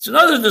 It's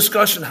another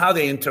discussion how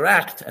they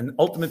interact, and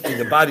ultimately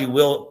the body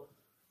will,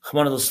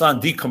 Chman al-Islam,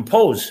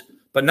 decompose,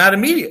 but not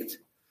immediate.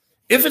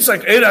 If it's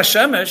like Eir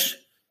HaShemesh,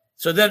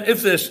 so then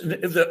if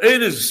the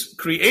Eir is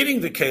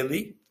creating the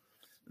Keli,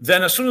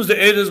 then as soon as the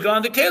Eir is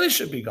gone, the Keli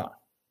should be gone.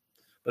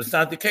 But it's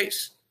not the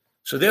case.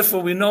 So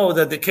therefore, we know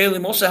that the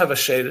Kelim also have a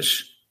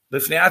Sherish,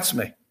 Lifnei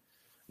Atzmei.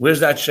 Where's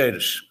that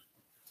Sherish?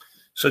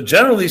 So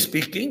generally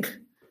speaking,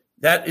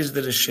 that is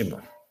the Reshimu.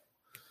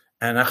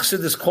 And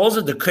Achsidus calls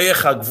it the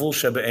Kayach HaGvul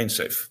Shebe Ein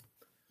Sof.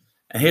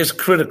 And here's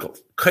critical.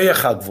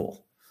 Kayach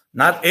HaGvul.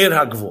 Not Eir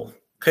HaGvul.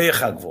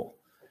 Kayach HaGvul.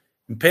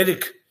 In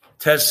Perik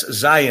Tes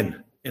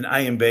Zayin in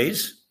Ayin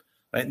Beis,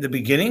 right in the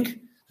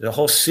beginning, the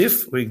whole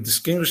Sif, where he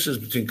distinguishes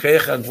between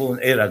Kayach HaGvul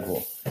and Eir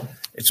HaGvul.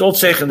 It's all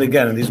taken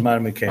again in these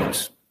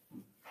Maramikanis.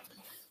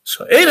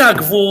 So Eir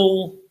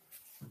HaGvul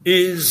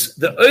is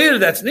the Eir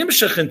that's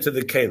nimshach into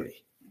the Keli,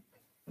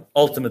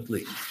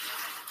 ultimately.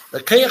 The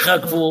Kayach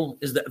HaGvul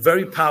is the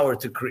very power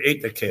to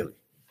create the Keli.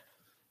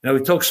 We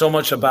talk so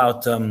much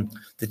about the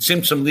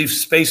Tzimtzum leaves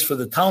space for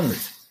the Talmud.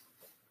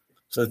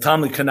 So the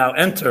Talmud can now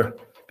enter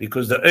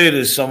because the Eir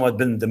is somewhat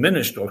been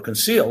diminished or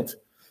concealed,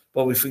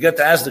 but we forget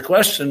to ask the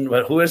question,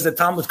 well, who has the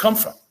Talmud come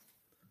from?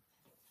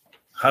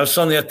 How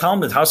suddenly a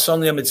Talmud, how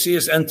suddenly a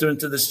Metzias enter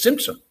into the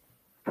Tzimtzum?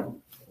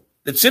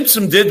 The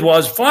Tzimtzum did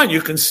was, fine,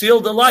 you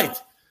concealed the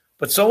light,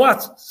 But so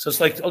what? So it's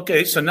like,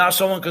 okay, so now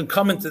someone can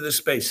come into this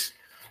space.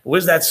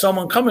 Where's that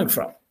someone coming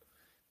from?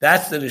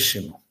 That's the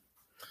Reshimu.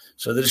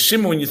 So the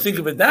Reshimu, when you think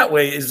of it that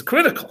way, is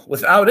critical.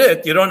 Without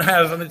it, you don't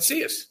have a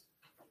Metzias.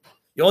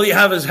 All you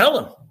have is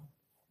Helam.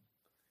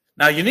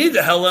 Now you need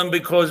the Helam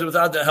because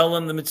without the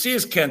Helam, the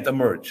Metzias can't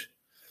emerge.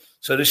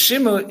 So the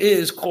Reshimu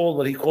is called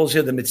what he calls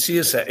here the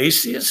Metzias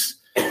Ha'esius.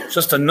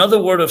 Just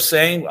another word of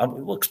saying,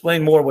 we'll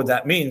explain more what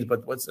that means,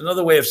 but what's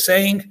another way of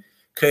saying,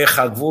 Ke'ech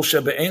HaGvul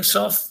Shebe'ein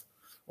Sof,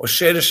 or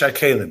Sheresh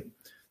HaKelim.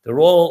 They're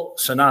all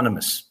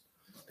synonymous.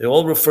 They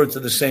all refer to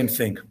the same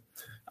thing.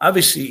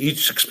 Obviously,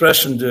 each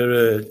expression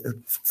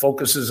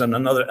focuses on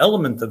another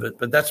element of it,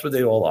 but that's what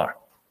they all are.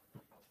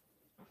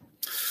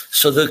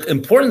 So the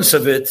importance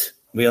of it,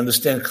 we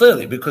understand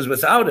clearly, because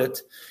without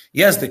it,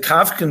 yes, the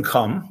Kav can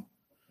come.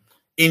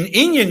 In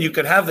Inyan, you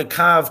could have the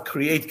Kav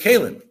create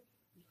Kelim.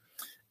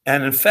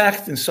 And in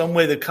fact, in some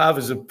way, the Kav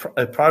is a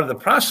part of the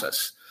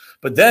process.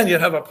 But then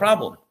you'd have a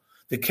problem.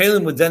 The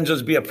Kelim would then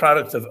just be a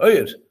product of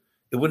Oyer.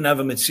 It wouldn't have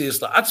a Metzias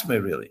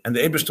La'atzmei, really. And the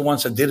Eibishter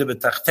wants a Dira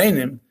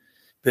B'Tachtenim,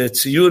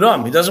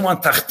 B'Tziyuram. He doesn't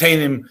want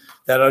Tachtenim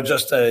that are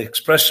just an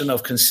expression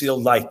of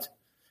concealed light.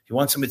 He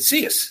wants a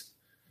Metzias.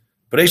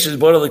 He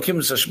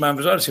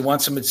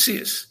wants a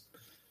Metzias.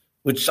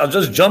 Which I'll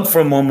just jump for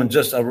a moment,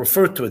 I'll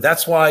refer to it.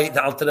 That's why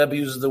the Alter Rebbe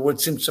uses the word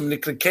Tzimtzum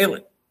Nikra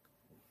Kelim.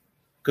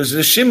 Because the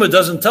Reshimu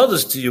doesn't tell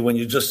this to you when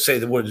you just say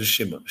the word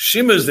Reshimu.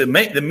 Reshimu is the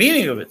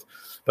meaning of it.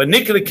 But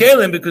Nikra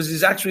Kelim, because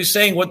he's actually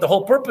saying what the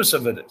whole purpose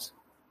of it is.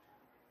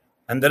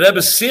 And the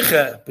Rebbe's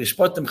Sicha,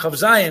 Bishpotim Chav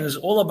Zayin, is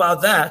all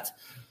about that.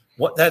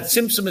 What that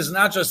Tzimtzum is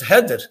not just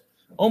heder.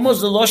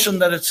 Almost the Lashon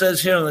that it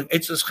says here in the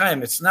Eitzos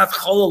Chaim. It's not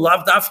Chol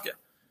Lav Dafka.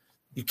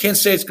 You can't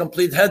say it's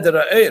complete heder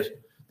ha'er.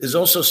 There's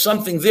also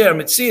something there,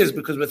 Metzias,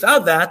 because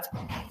without that,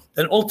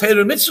 then all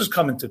Torah mitzvahs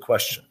come into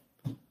question.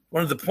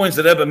 One of the points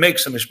that Rebbe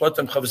makes in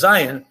Mishpatim Chav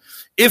Zayin,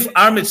 if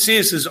our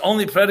Metzias is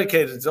only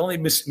predicated, it's only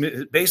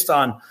based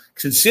on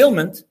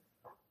concealment,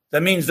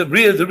 that means that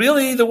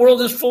really the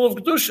world is full of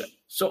Kedusha.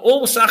 So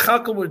all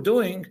Sachakal we're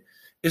doing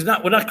is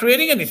we're not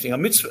creating anything, a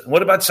mitzvah.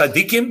 What about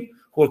Tzadikim,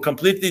 who are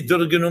completely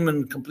Durganum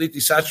and completely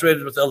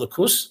saturated with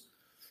Elikus?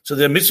 So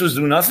their mitzvahs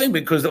do nothing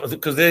because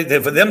they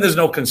for them there's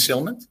no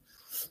concealment.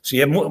 So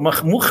you have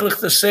muchlich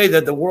to say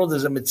that the world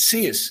is a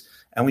metzias,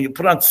 and when you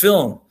put on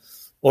film,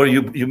 or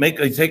you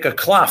take a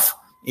cloth,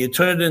 you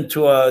turn it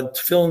into a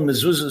film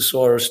mezuzah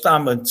or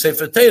stam and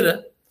sefer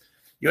Torah,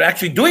 you're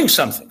actually doing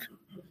something.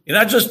 You're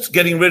not just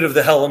getting rid of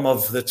the helam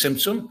of the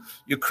tzimtzum,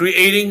 you're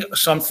creating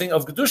something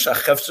of gedusha,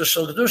 chefzer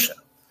shel gedusha.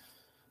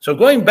 So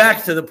going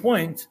back to the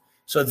point,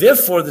 so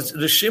therefore the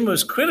Reshimu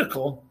is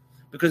critical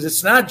because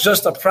it's not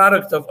just a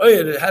product of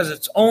Oyer, it has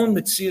its own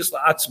metzias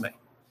la'atzmei.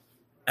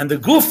 And the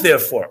guf,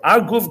 therefore, our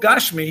guf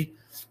gashmi,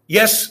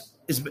 yes,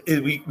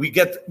 we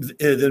get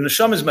the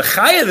neshama is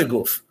mechaya the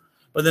guf,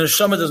 but the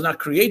neshama does not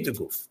create the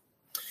guf.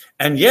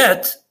 And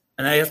yet,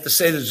 and I have to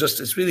say this,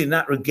 it's really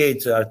not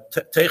regate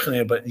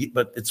technique,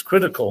 but it's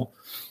critical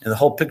in the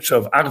whole picture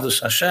of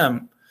Agdus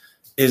Hashem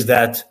is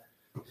that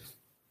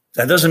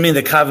doesn't mean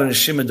the Kav and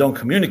Neshama don't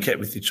communicate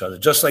with each other,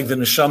 just like the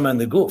neshama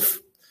and the guf.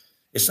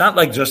 It's not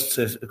like just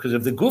because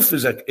if the guf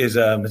is a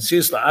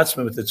metzias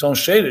la'atzmei with its own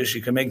shadish,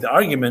 you can make the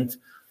argument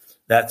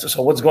that,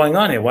 so what's going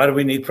on here? Why do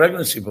we need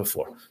pregnancy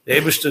before? The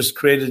Eibishter's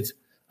created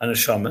a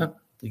neshama.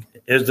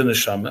 Here's the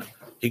neshama.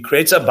 He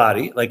creates a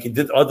body, like he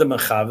did Adam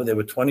and Chava. They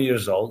were 20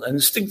 years old,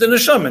 and stick the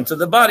neshama into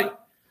the body.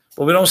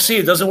 But we don't see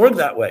it. Doesn't work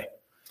that way.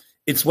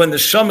 It's when the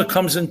neshama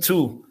comes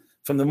into,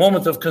 from the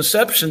moment of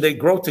conception, they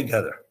grow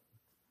together.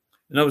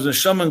 In other words,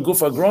 neshama and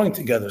guf are growing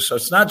together. So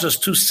it's not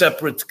just two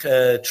separate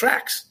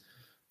tracks.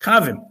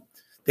 Kavim.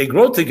 They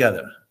grow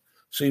together.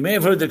 So you may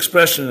have heard the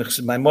expression in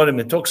Maimorim,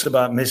 it talks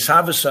about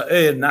Mesavas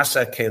ha'er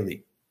nasa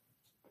keli.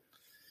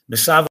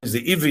 Mesav is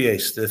the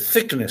ivies, the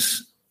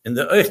thickness in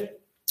the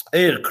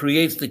air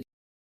creates the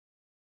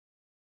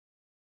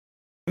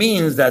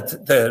means that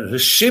the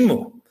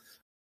Reshimu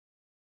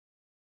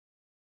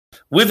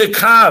with the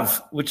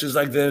Kav, which is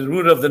like the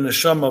root of the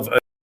Neshama of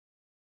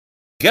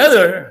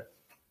together,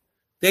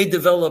 they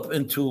develop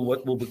into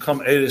what will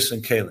become Eris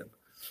and Kalim.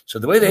 So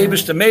the way the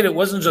Eibishter made it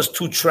wasn't just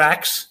two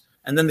tracks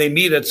and then they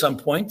meet at some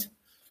point.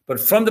 But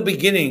from the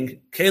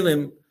beginning,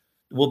 Kalim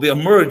will be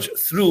emerged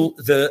through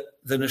the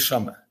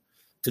neshama.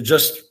 To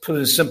just put it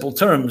in simple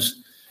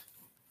terms,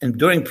 and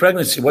during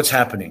pregnancy, what's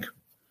happening?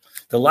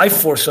 The life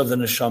force of the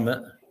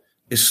neshama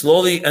is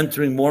slowly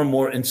entering more and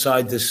more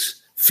inside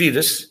this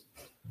fetus.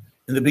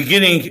 In the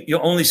beginning, you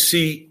only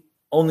see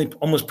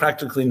almost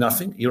practically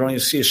nothing. You only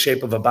see a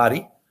shape of a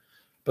body.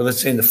 But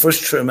let's say in the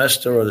first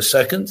trimester or the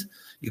second,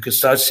 you could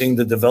start seeing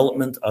the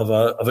development of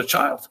a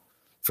child.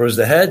 First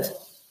the head,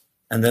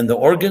 and then the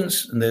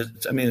organs, and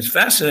it's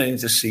fascinating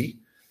to see.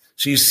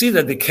 So you see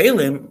that the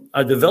kalim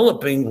are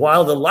developing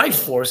while the life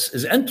force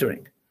is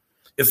entering.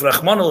 If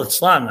Rahman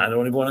al-Islam, I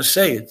don't even want to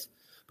say it,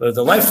 but if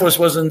the life force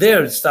wasn't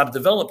there, it stopped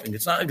developing.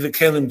 It's not like the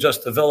kalim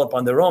just develop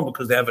on their own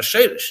because they have a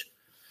shadish.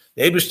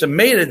 The Eibishter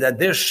made it that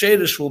their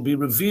shadish will be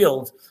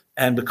revealed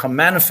and become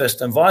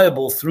manifest and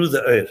viable through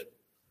the eir.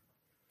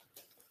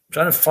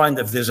 trying to find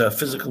if there's a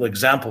physical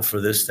example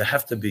for this. There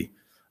have to be.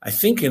 I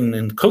think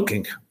in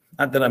cooking,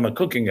 not that I'm a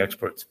cooking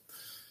expert.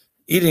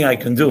 Eating I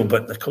can do,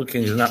 but the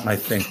cooking is not my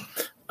thing.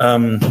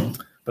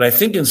 But I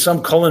think in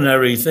some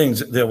culinary things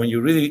that when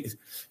you really,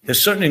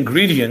 there's certain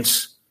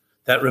ingredients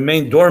that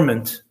remain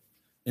dormant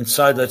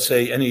inside, let's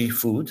say, any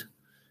food.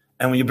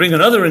 And when you bring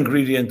another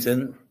ingredient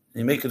in,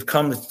 you make it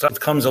come, it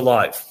comes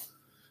alive.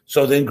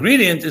 So the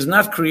ingredient is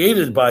not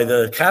created by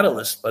the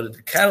catalyst, but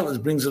the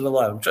catalyst brings it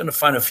alive. I'm trying to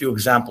find a few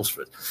examples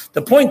for it.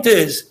 The point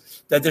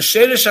is that the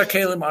Sheresh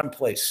HaKelim are in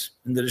place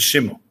in the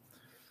Reshimu.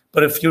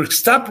 But if you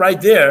stop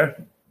right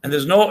there and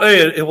there's no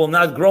air, it will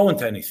not grow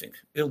into anything.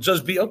 It'll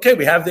just be, okay,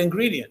 we have the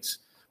ingredients.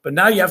 But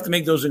now you have to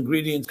make those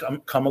ingredients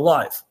come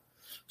alive.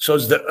 So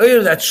it's the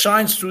air that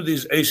shines through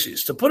these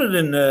aces. To put it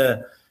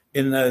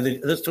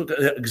let's take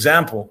an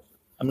example.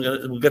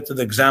 We'll get to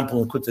the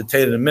example and quit the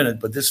Tate in a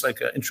minute, but this is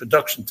like an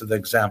introduction to the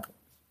example.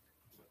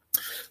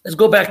 Let's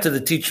go back to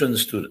the teacher and the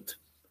student.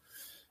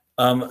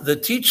 The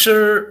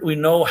teacher, we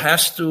know,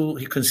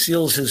 he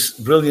conceals his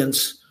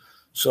brilliance.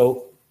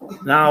 So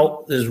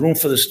now there's room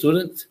for the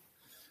student.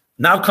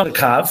 Now comes a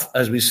kav,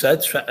 as we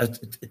said, a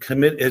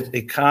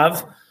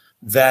kav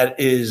that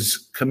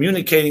is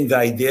communicating the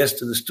ideas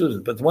to the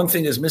student. But one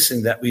thing is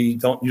missing that we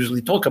don't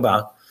usually talk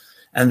about,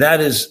 and that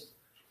is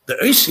the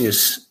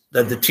oisius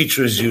that the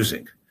teacher is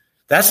using.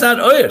 That's not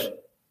oyer.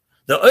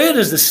 The oyer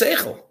is the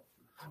seichel.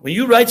 When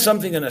you write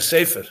something in a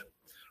sefer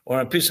or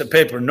on a piece of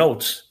paper,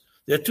 notes,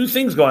 there are two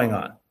things going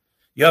on.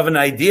 You have an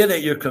idea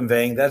that you're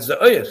conveying, that's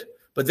the oyer.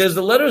 But there's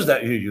the letters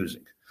that you're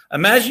using.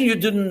 Imagine you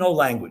didn't know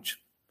language,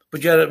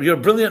 but you're a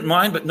brilliant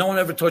mind, but no one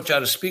ever taught you how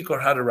to speak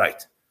or how to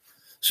write.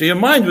 So your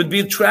mind would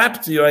be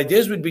trapped, your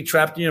ideas would be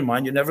trapped in your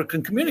mind, you never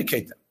can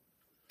communicate them.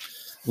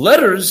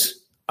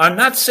 Letters are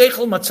not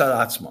seichel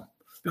matzaratzma.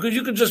 Because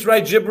you could just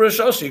write gibberish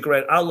also. You could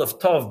write Aleph,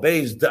 Tov,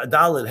 Beis,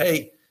 Dalet,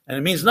 Hey, and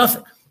it means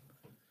nothing.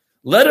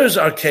 Letters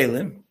are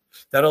kelim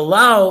that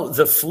allow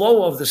the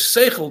flow of the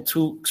seichel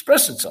to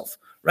express itself.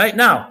 Right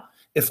now,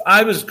 if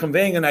I was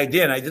conveying an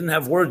idea and I didn't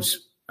have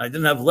words, I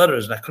didn't have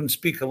letters, and I couldn't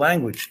speak a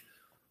language,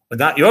 but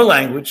not your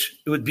language,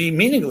 it would be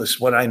meaningless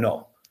what I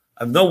know.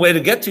 I have no way to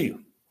get to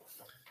you.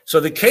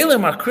 So the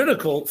kelim are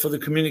critical for the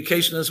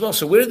communication as well.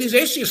 So where do these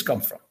asias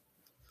come from?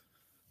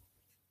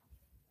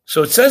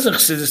 So it says in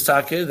Chassidus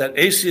Take that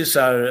Asius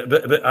are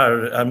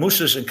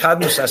Mushish and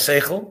Kadmus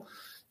HaSeichel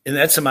in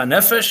Etzem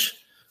HaNefesh,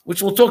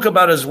 which we'll talk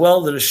about as well.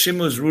 The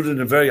Reshimu is rooted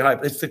in a very high.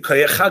 It's the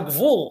Koyach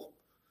HaGvul.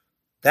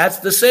 That's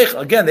the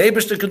Seichel. Again, the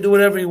Eibishter can do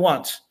whatever he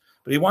wants,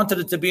 but he wanted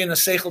it to be in a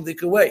Seichel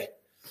Dika way.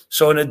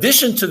 So in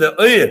addition to the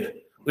Oyer,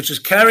 which is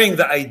carrying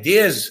the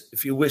ideas,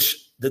 if you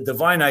wish, the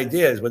divine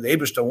ideas, what the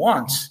Eibishter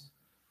wants,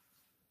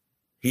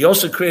 he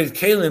also created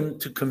Kalim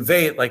to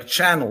convey it like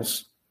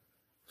channels,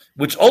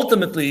 which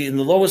ultimately, in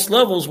the lowest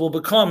levels, will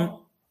become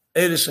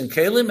Eris and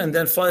Kalim, and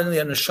then finally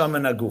a Neshama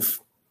and a Guf.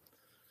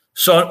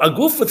 So a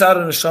Guf without a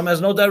Neshama has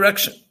no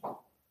direction.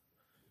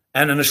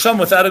 And a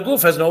Neshama without a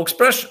Guf has no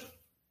expression.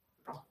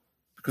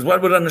 Because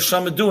what would a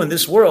Neshama do in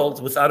this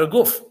world without a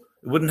Guf?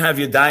 It wouldn't have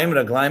Yadayim,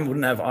 Raglaim,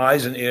 wouldn't have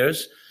eyes and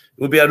ears.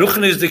 It would be a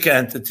Ruchnisdik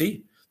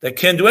entity that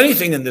can't do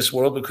anything in this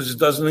world because it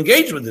doesn't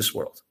engage with this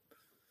world.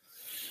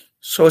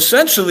 So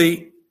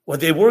essentially,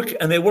 they work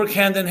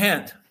hand in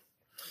hand.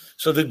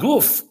 So the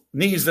Guf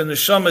needs the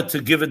neshama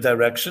to give it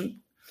direction.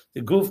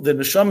 The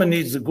neshama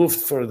needs the guf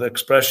for the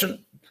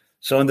expression.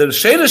 So in the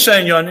Sheresh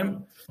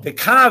HaInyanim, the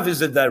kav is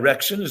the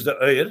direction, is the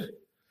oyer,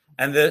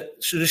 and the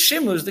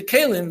Reshimu is the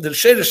kelim, the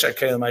Sheresh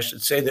HaKelim, I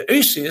should say, the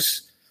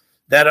oisius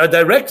that are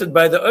directed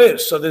by the oyer.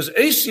 So there's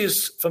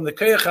oisius from the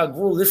Koyach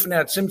HaGvul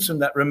Lifnei HaTzimtzum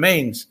that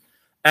remains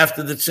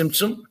after the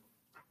tzimtzum,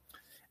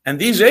 and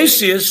these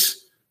oisius,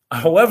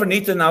 however,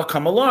 need to now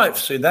come alive.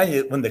 So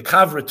then when the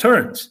kav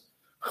returns,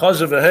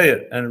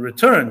 and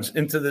returns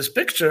into this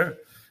picture,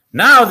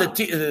 now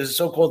the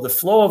so-called the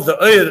flow of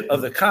the oyer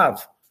of the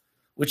kav,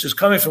 which is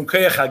coming from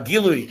Koyach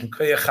HaGilui and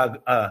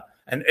Koyach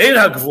and Eir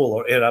HaGvul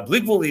or Eir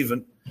HaBligvul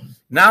even,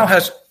 now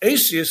has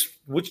Asius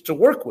which to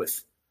work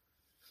with.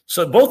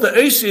 So both the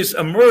Asius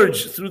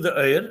emerge through the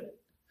oyer,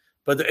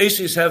 but the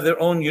Asius have their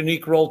own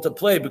unique role to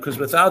play because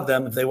without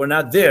them, if they were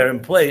not there in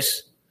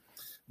place,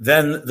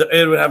 then the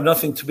oyer would have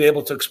nothing to be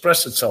able to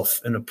express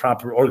itself in a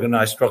proper,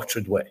 organized,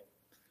 structured way.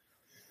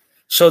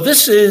 So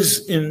this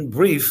is, in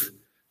brief,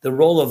 the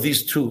role of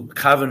these two,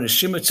 Kav and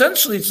Reshimu.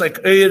 Essentially, it's like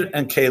Oyer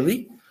and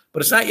Keli,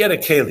 but it's not yet a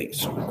Keli.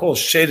 So we call it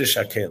Sheresh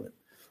HaKelim.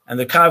 And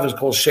the Kav is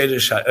called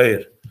Sheresh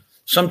HaOyer.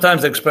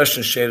 Sometimes the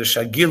expression is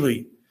Sheresh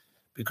HaGilui,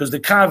 because the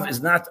Kav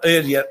is not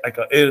Oyer yet like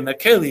a Oyer and a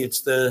Keli.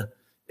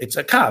 It's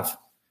a Kav.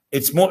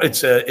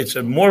 It's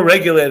a more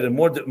regulated,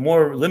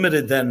 more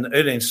limited than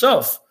Oyer Ein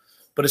Sof,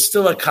 but it's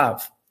still a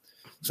Kav.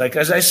 It's like,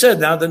 as I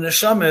said, now the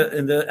Neshama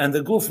and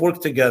the Guf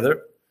work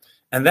together,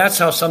 and that's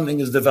how something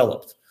is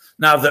developed.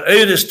 Now, if the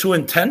oyer is too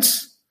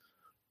intense,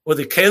 or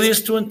the keli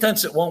is too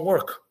intense, it won't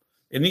work.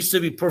 It needs to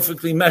be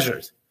perfectly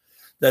measured.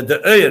 That the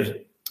oyer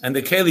and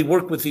the keli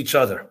work with each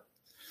other.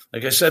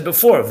 Like I said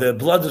before, if the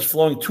blood is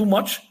flowing too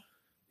much,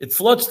 it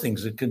floods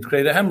things. It can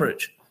create a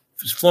hemorrhage.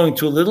 If it's flowing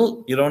too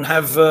little, you don't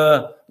have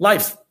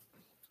life.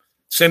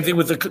 Same thing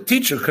with the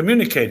teacher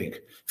communicating.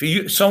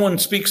 If someone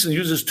speaks and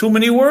uses too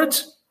many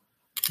words,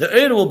 the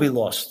air will be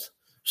lost.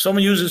 If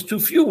someone uses too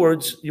few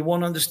words, you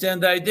won't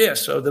understand the idea.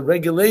 So the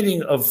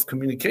regulating of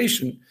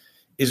communication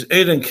is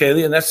Eir and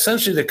Keli, and that's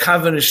essentially the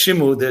Kavan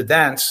Reshimu, their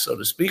dance, so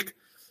to speak,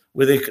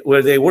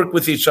 where they work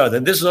with each other.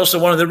 And this is also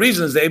one of the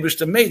reasons the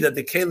Eibishter made that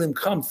the Kelim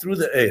come through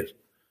the Eir,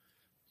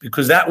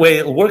 because that way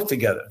it'll work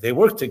together. They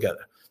work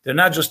together. They're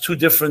not just two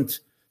different,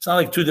 it's not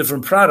like two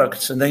different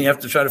products, and then you have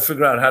to try to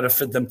figure out how to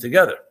fit them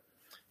together.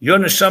 Your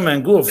neshama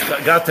and guf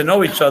got to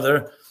know each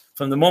other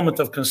from the moment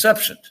of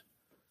conception.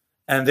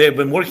 And they've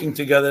been working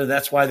together.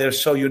 That's why they're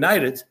so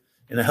united.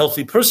 In a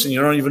healthy person,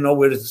 you don't even know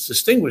where to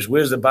distinguish.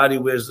 Where's the body?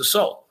 Where's the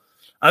soul?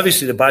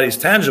 Obviously, the body is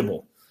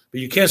tangible. But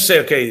you can't say,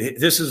 okay,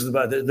 this is the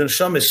body. The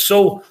neshama is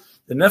so,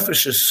 the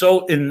nefesh is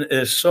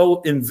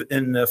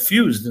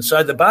infused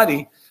inside the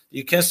body,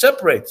 you can't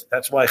separate.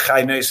 That's why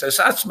Chai says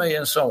Atzmei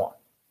and so on.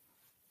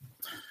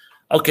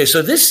 Okay,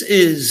 so this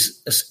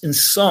is, in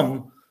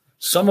some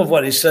of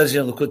what he says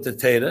here in Likutei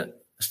Torah.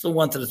 I still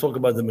wanted to talk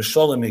about the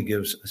Mishalim he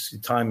gives. I see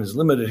time is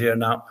limited here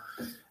now.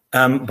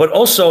 But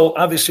also,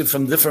 obviously,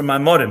 from different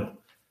Maimorim.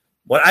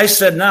 What I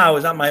said now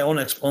is not my own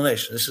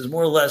explanation. This is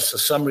more or less a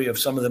summary of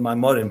some of the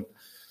Maimorim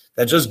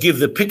that just give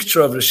the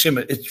picture of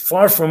Reshimu. It's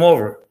far from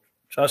over.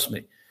 Trust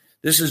me.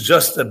 This is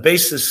just the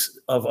basis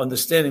of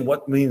understanding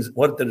what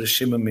the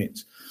Reshimu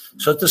means.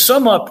 So to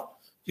sum up,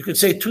 you could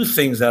say two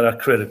things that are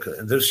critical.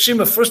 The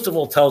Reshimu, first of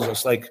all, tells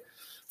us, like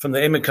from the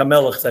Emek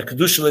HaMelech, that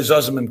Kedusha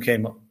Le'Zazimim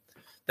came up.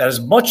 That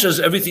as much as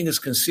everything is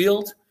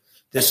concealed,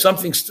 there's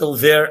something still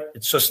there.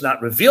 It's just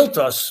not revealed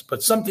to us,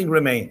 but something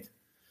remained.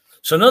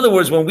 So in other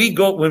words, when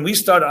we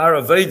start our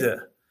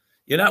Aveda,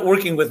 you're not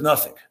working with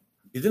nothing.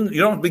 You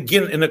don't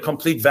begin in a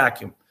complete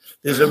vacuum.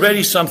 There's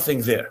already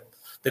something there.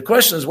 The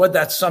question is what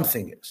that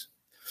something is.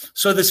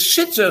 So the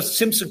Shitza,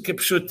 Simson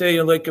Kipshute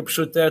and Lake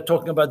Kipshute are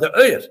talking about the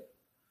Eir.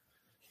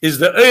 Is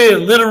the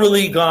Eir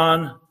literally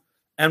gone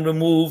and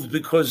removed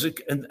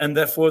and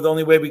therefore the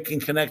only way we can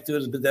connect to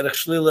it is b'derech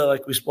shlila,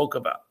 like we spoke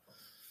about?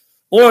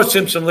 Or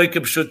Simson Lake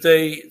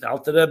Kipshute, the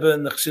Alter Rebbe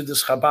and the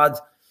Chassidus Chabad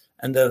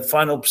and the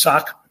final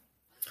Psak.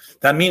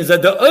 That means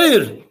that the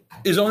Eir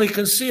is only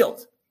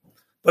concealed.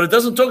 But it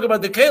doesn't talk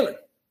about the Kelim.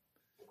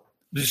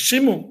 The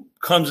Reshimu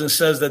comes and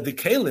says that the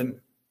Kelim,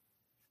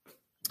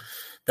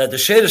 that the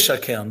Sheresh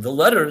HaKelim, the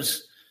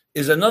letters,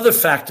 is another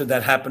factor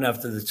that happened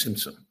after the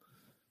Tzimtzum.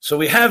 So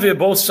we have here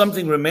both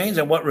something remains,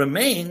 and what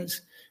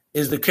remains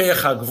is the Keach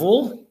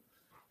HaGvul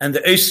and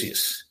the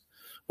Asius.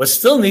 What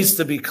still needs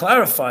to be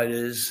clarified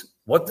is,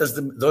 what does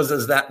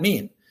that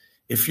mean?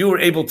 If you were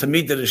able to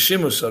meet the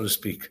Reshimu, so to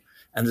speak,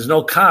 and there's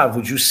no Kav,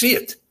 would you see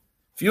it?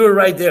 If you were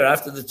right there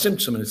after the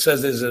Tzimtzum and it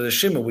says there's a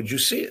Reshimu, would you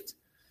see it?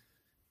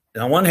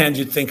 And on one hand,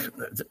 you'd think,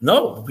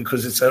 no,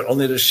 because it's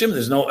only the Reshimu,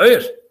 there's no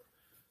Eir.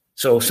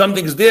 So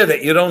something's there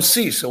that you don't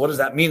see. So what does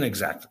that mean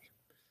exactly?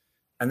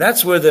 And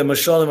that's where the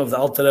Mashalim of the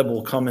Alter Rebbe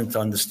will come in to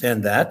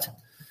understand that.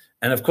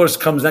 And of course,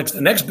 comes next.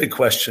 The next big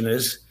question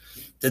is,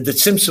 did the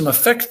Tzimtzum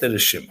affect the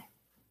Reshimu?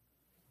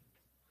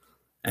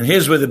 And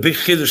here's where the big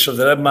chiddush of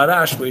the Rebbe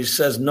Marash, where he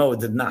says, no, it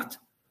did not.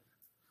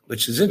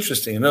 Which is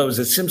interesting. In other words,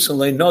 the Tzimtzum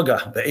le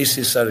noga, the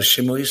Esis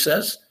Reshimu, he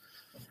says.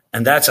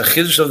 And that's a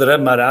chiddush of the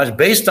Rebbe Marash,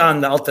 based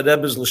on the Alter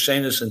Rebbe's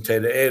L'Shenus and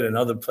Tere'er and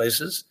other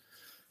places.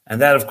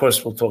 And that, of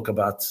course, we'll talk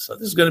about. So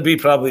this is going to be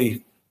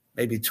probably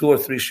maybe 2 or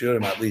 3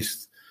 shiurim at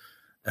least,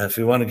 if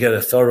we want to get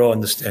a thorough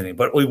understanding.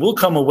 But we will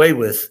come away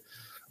with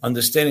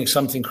understanding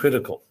something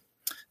critical.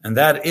 And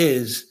that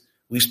is,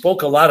 we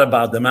spoke a lot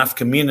about the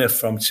mafkamina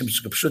from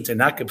Tzimtzum K'pshute,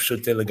 not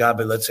K'pshute,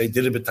 Legabe, let's say,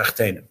 Diri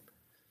B'tachtenim.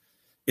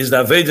 Is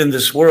the Aved in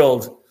this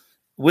world,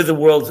 with the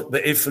world,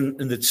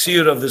 in the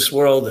tzir of this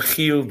world, the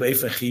chiyuv,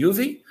 be'efen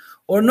chiyuvi?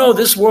 Or no,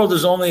 this world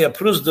is only a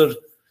pruzdur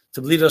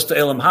to lead us to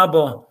Elam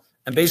Haba,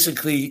 and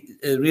basically,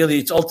 really,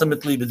 it's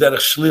ultimately b'derech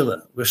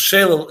shlila. We're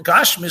shel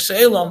gashmis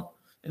Elam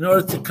in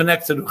order to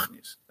connect to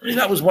ruchnis. I mean,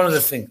 that was one of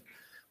the things.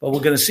 But we're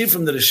going to see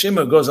from the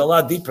Reshimu goes a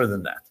lot deeper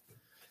than that.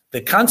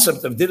 The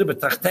concept of Dira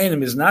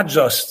B'Tachtenim is not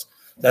just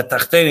that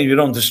Tachtenim you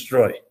don't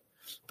destroy,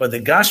 but the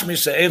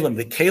Gashmis Elam,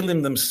 the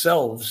Kelim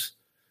themselves,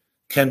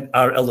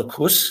 are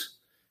Elikus,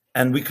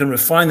 and we can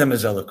refine them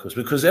as Elikus.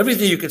 Because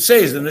everything you could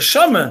say is the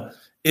Neshama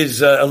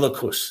is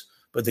Elikus.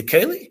 But the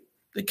Keli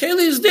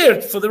is there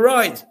for the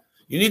ride.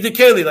 You need the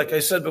Keli, like I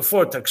said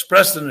before, to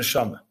express the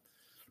Neshama.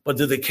 But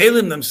do the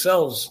Kelim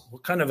themselves,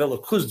 what kind of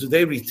Elikus do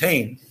they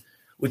retain?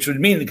 Which would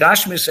mean the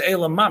Gashmis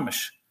Elam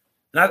Mamish.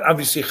 Not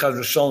obviously Chaz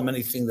V'Sholem,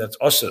 anything that's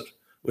Osir.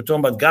 We're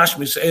talking about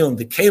Gashmis Elam,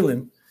 the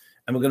Kelim,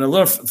 and we're going to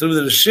learn through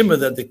the Reshimu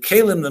that the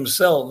Kelim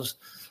themselves,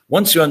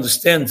 once you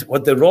understand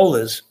what their role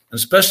is, and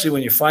especially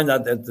when you find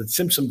out that the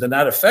Tzimtzum did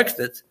not affect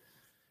it,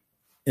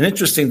 and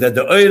interesting that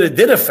the Oyer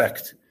did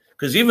affect,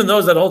 because even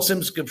those that hold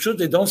Tzimtzum K'pshut,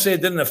 they don't say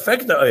it didn't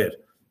affect the Oyer.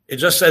 It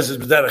just says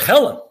it's B'derech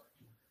Helam.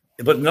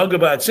 But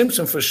Nogaba at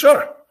Tzimtzum for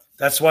sure.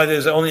 That's why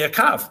there's only a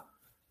Kav.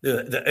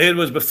 The Oyer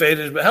was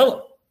befeited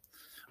B'Helam.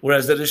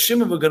 Whereas the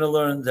Reshimu, we're going to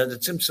learn that the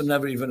Tzimtzum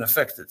never even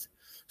affected.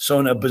 So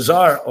in a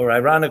bizarre or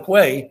ironic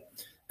way,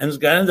 And it's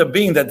going to end up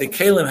being that the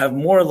Kalim have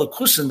more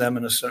lakus in them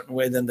in a certain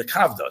way than the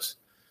Kav does,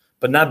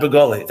 but not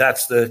Begoli.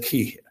 That's the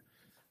key here.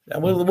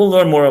 And we'll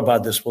learn more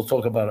about this. We'll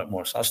talk about it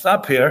more. So I'll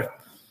stop here.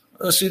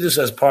 Let's see this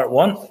as part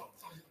 1.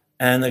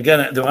 And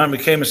again, the Rambam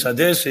became a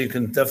Sadeh, so you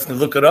can definitely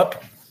look it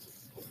up.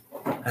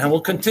 And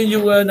we'll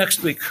continue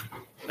next week.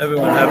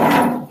 Everyone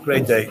have a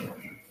great day.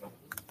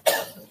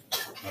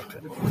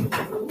 Okay.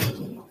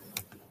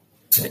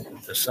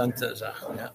 The Santa, yeah.